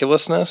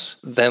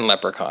ridiculousness than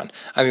Leprechaun.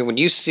 I mean, when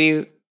you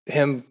see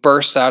him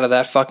burst out of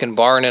that fucking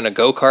barn in a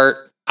go-kart,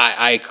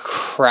 I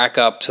crack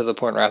up to the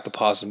point where I have to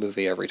pause the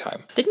movie every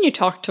time. Didn't you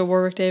talk to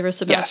Warwick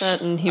Davis about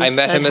that? And I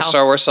met him at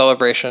Star Wars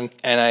Celebration,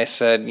 and I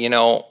said, you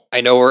know,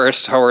 I know we're at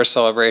Star Wars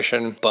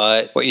Celebration,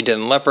 but what you did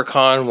in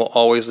Leprechaun will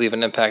always leave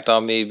an impact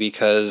on me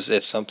because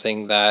it's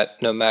something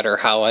that no matter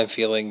how I'm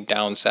feeling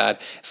down, sad,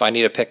 if I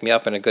need to pick me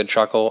up in a good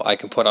chuckle, I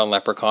can put on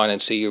Leprechaun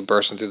and see you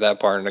bursting through that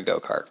barn in a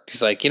go-kart.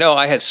 He's like, you know,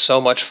 I had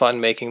so much fun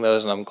making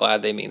those, and I'm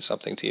glad they mean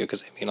something to you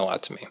because they mean a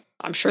lot to me.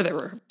 I'm sure they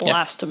were a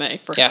blast to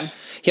make for him.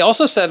 He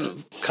also said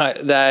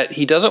that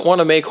he doesn't want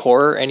to make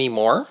horror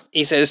anymore.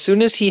 He said as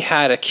soon as he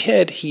had a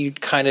kid, he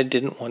kind of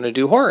didn't want to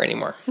do horror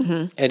anymore.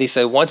 And he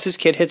said once his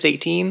kid hits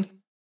 18,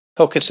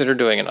 he'll consider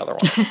doing another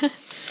one.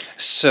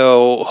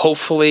 So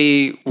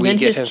hopefully then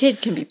his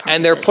kid can be part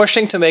and they're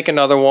pushing to make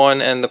another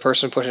one, and the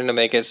person pushing to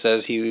make it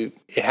says it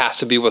has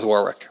to be with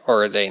Warwick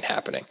or it ain't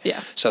happening. Yeah.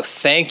 So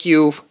thank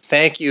you,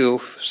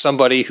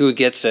 somebody who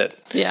gets it.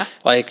 Yeah.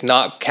 Like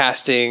not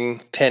casting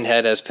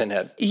Pinhead as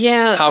Pinhead.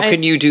 Yeah. How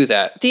can you do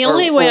that? The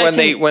only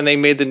way when they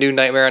made the new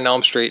Nightmare on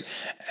Elm Street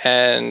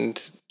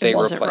and they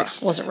wasn't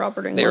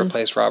Robert Englund. They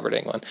replaced Robert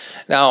Englund.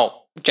 Now,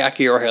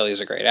 Jackie Earle Haley is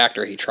a great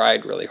actor. He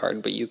tried really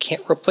hard, but you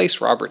can't replace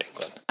Robert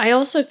Englund.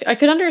 I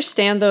could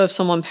understand though if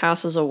someone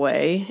passes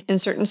away in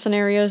certain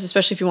scenarios,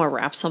 especially if you want to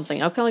wrap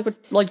something up, kind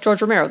of like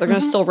George Romero. They're going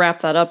to still wrap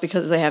that up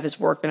because they have his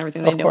work and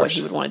everything. They know what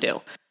he would want to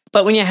do.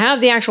 But when you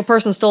have the actual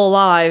person still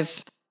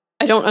alive,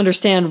 I don't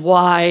understand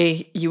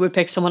why you would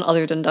pick someone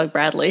other than Doug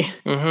Bradley.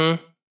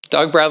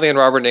 Doug Bradley and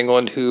Robert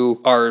Englund,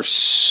 who are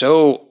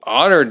so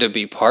honored to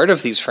be part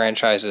of these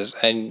franchises,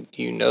 and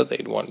you know they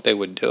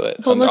would do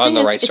it on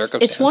the right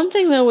circumstances. It's one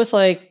thing though with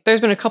like,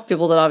 there's been a couple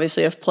people that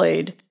obviously have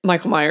played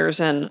Michael Myers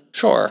and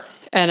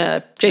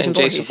Jason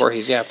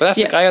Voorhees. Yeah, but that's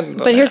the guy on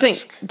the But here's the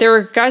thing: there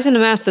are guys in the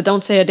mask that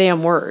don't say a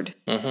damn word.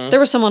 There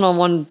was someone on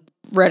one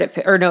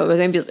Reddit, or no,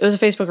 it was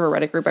a Facebook or a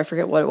Reddit group. I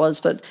forget what it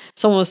was, but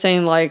someone was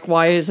saying like,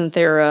 "Why isn't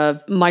there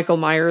a Michael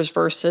Myers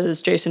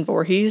versus Jason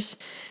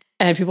Voorhees?"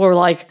 And people were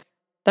like,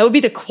 "That would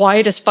be the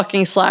quietest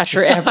fucking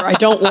slasher ever. I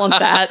don't want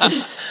that."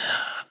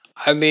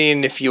 I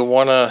mean, if you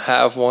want to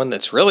have one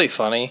that's really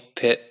funny,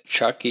 pit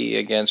Chucky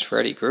against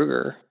Freddy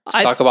Krueger.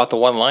 Let's talk about the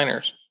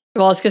one-liners.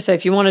 Well, I was going to say,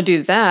 if you want to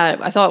do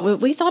that, I thought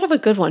we thought of a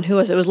good one. Who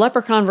was it? It was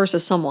Leprechaun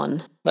versus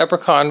someone.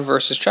 Leprechaun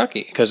versus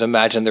Chucky, because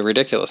imagine the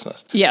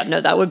ridiculousness. Yeah, no,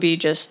 that would be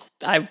just,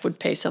 I would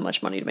pay so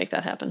much money to make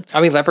that happen.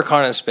 I mean,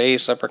 Leprechaun in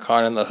space,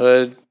 Leprechaun in the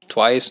Hood,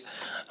 twice.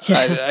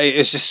 Yeah.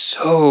 It's just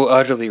so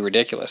utterly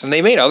ridiculous. And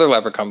they made other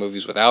Leprechaun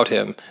movies without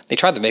him. They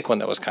tried to make one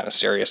that was kind of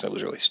serious and it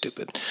was really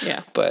stupid.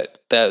 Yeah. But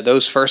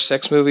those first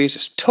 6 movies,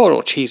 just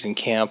total cheese and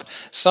camp.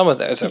 Some of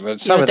them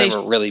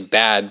were really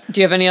bad.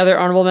 Do you have any other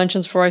honorable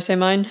mentions before I say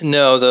mine?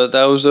 No,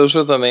 those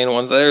are the main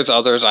ones. There's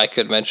others I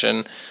could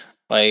mention.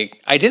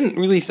 Like, I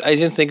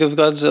didn't think of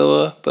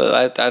Godzilla,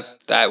 but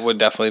that would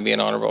definitely be an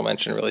honorable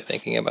mention, really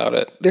thinking about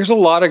it. There's a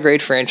lot of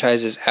great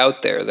franchises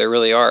out there. There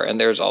really are. And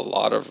there's a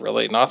lot of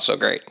really not so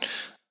great.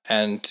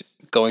 And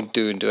going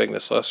through and doing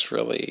this list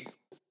really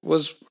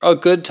was a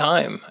good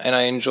time. And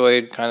I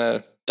enjoyed kind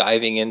of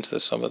diving into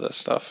some of this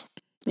stuff.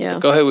 Yeah.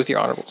 Go ahead with your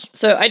honorables.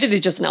 So I did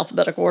these just in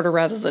alphabetical order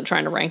rather than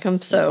trying to rank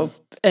them. So,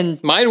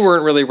 and mine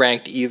weren't really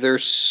ranked either.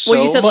 So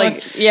well, you said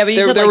much.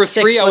 There were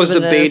 3 I was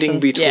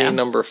debating between yeah.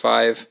 number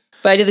 5.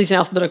 But I did these in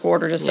alphabetical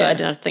order just so I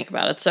didn't have to think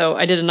about it. So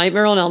I did A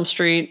Nightmare on Elm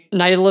Street,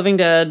 Night of the Living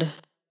Dead,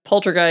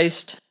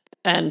 Poltergeist,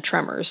 and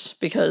Tremors,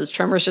 because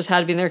Tremors just had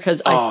to be in there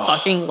because I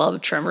fucking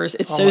love Tremors.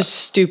 It's so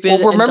stupid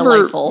and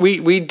delightful.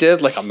 We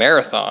did like a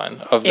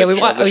marathon of the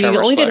Tremors. You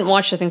only didn't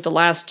watch, I think, the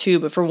last 2,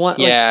 but for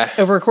one,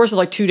 over a course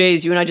of 2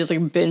 days, you and I just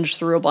binged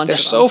through a bunch of them.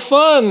 They're so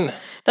fun.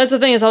 That's the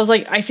thing is I was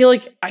like, I feel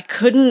like I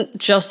couldn't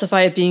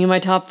justify it being in my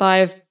top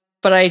 5,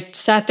 but I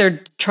sat there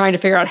trying to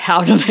figure out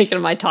how to make it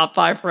in my top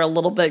 5 for a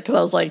little bit because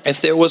I was like... If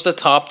there was a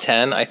top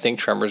 10, I think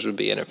Tremors would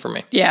be in it for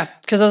me. Yeah,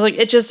 because I was like,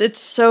 it's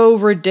so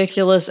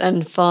ridiculous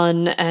and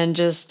fun and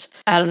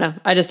just... I don't know.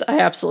 I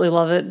absolutely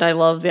love it. And I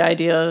love the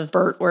idea of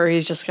Bert where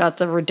he's just got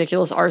the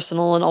ridiculous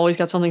arsenal and always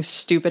got something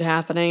stupid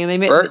happening. And they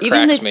made... Bert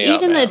cracks me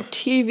up, Even the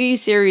TV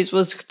series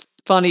was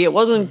funny. It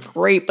wasn't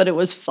great, but it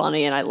was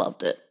funny and I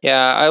loved it.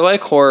 Yeah, I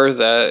like horror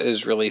that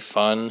is really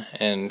fun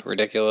and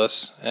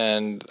ridiculous,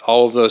 and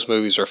all of those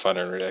movies are fun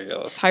and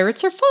ridiculous.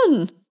 Pirates are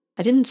fun.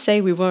 I didn't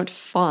say we weren't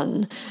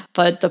fun,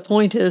 but the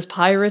point is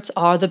pirates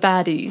are the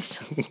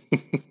baddies.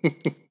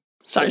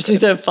 Sorry, so you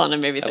said fun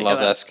and made me think of that. I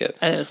love that skit.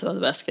 I know some of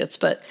the best skits,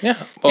 but yeah,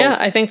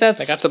 I think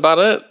that's about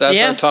it.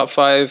 That's our top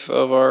 5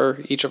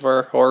 of each of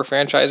our horror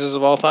franchises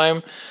of all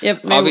time.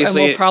 Yep,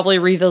 obviously, and we'll probably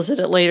revisit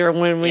it later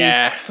when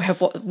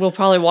we'll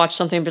probably watch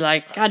something and be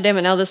like, God damn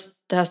it, now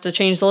this has to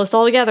change the list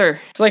altogether.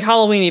 Because like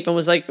Halloween even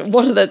was like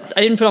one of the,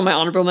 I didn't put on my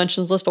honorable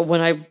mentions list, but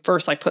when I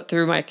first put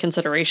through my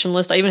consideration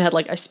list, I even had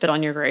I Spit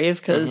on Your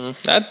Grave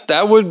because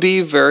that would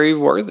be very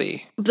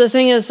worthy. The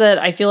thing is that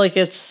I feel like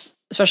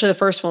it's, especially the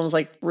first one was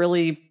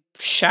really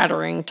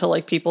shattering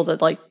to people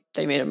that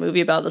they made a movie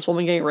about this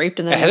woman getting raped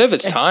and then ahead of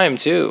its time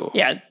too.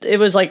 Yeah, it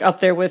was up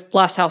there with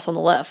Last House on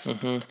the Left.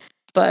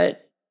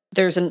 But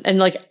there's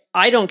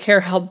I don't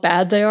care how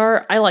bad they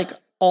are. I like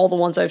all the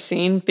ones I've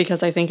seen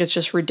because I think it's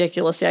just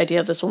ridiculous, the idea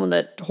of this woman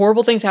that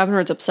horrible things happen to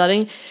her, it's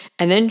upsetting,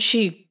 and then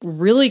she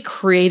really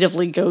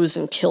creatively goes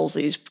and kills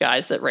these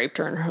guys that raped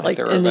her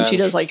and then she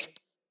does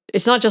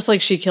it's not just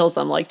she kills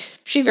them,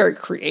 she very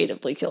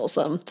creatively kills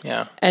them.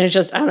 Yeah. And it's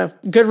just, I don't know,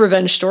 good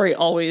revenge story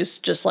always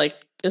just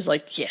is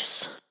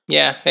yes.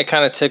 Yeah, it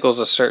kind of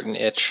tickles a certain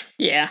itch.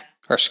 Yeah.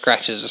 Or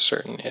scratches a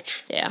certain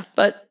itch. Yeah,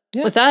 but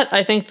with that,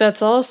 I think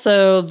that's all.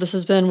 So this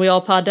has been We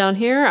All Pod Down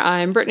Here.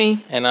 I'm Brittany.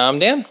 And I'm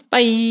Dan.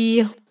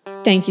 Bye.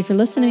 Thank you for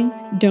listening.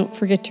 Don't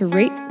forget to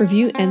rate,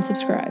 review, and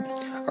subscribe.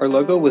 Our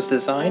logo was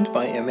designed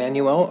by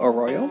Emmanuel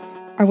Arroyo.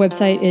 Our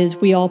website is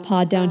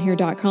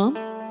weallpoddownhere.com.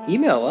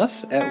 Email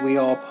us at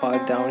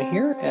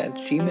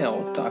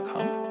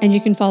weallpoddownhere@gmail.com. And you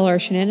can follow our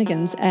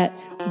shenanigans at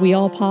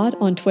weallpod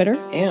on Twitter.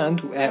 And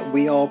at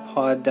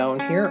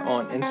weallpoddownhere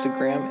on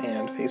Instagram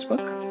and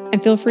Facebook.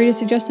 And feel free to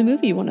suggest a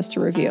movie you want us to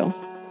review.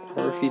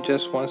 Or if you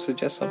just want to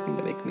suggest something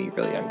to make me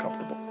really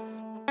uncomfortable.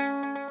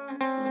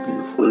 Be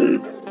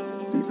afraid.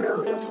 Be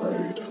very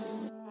afraid.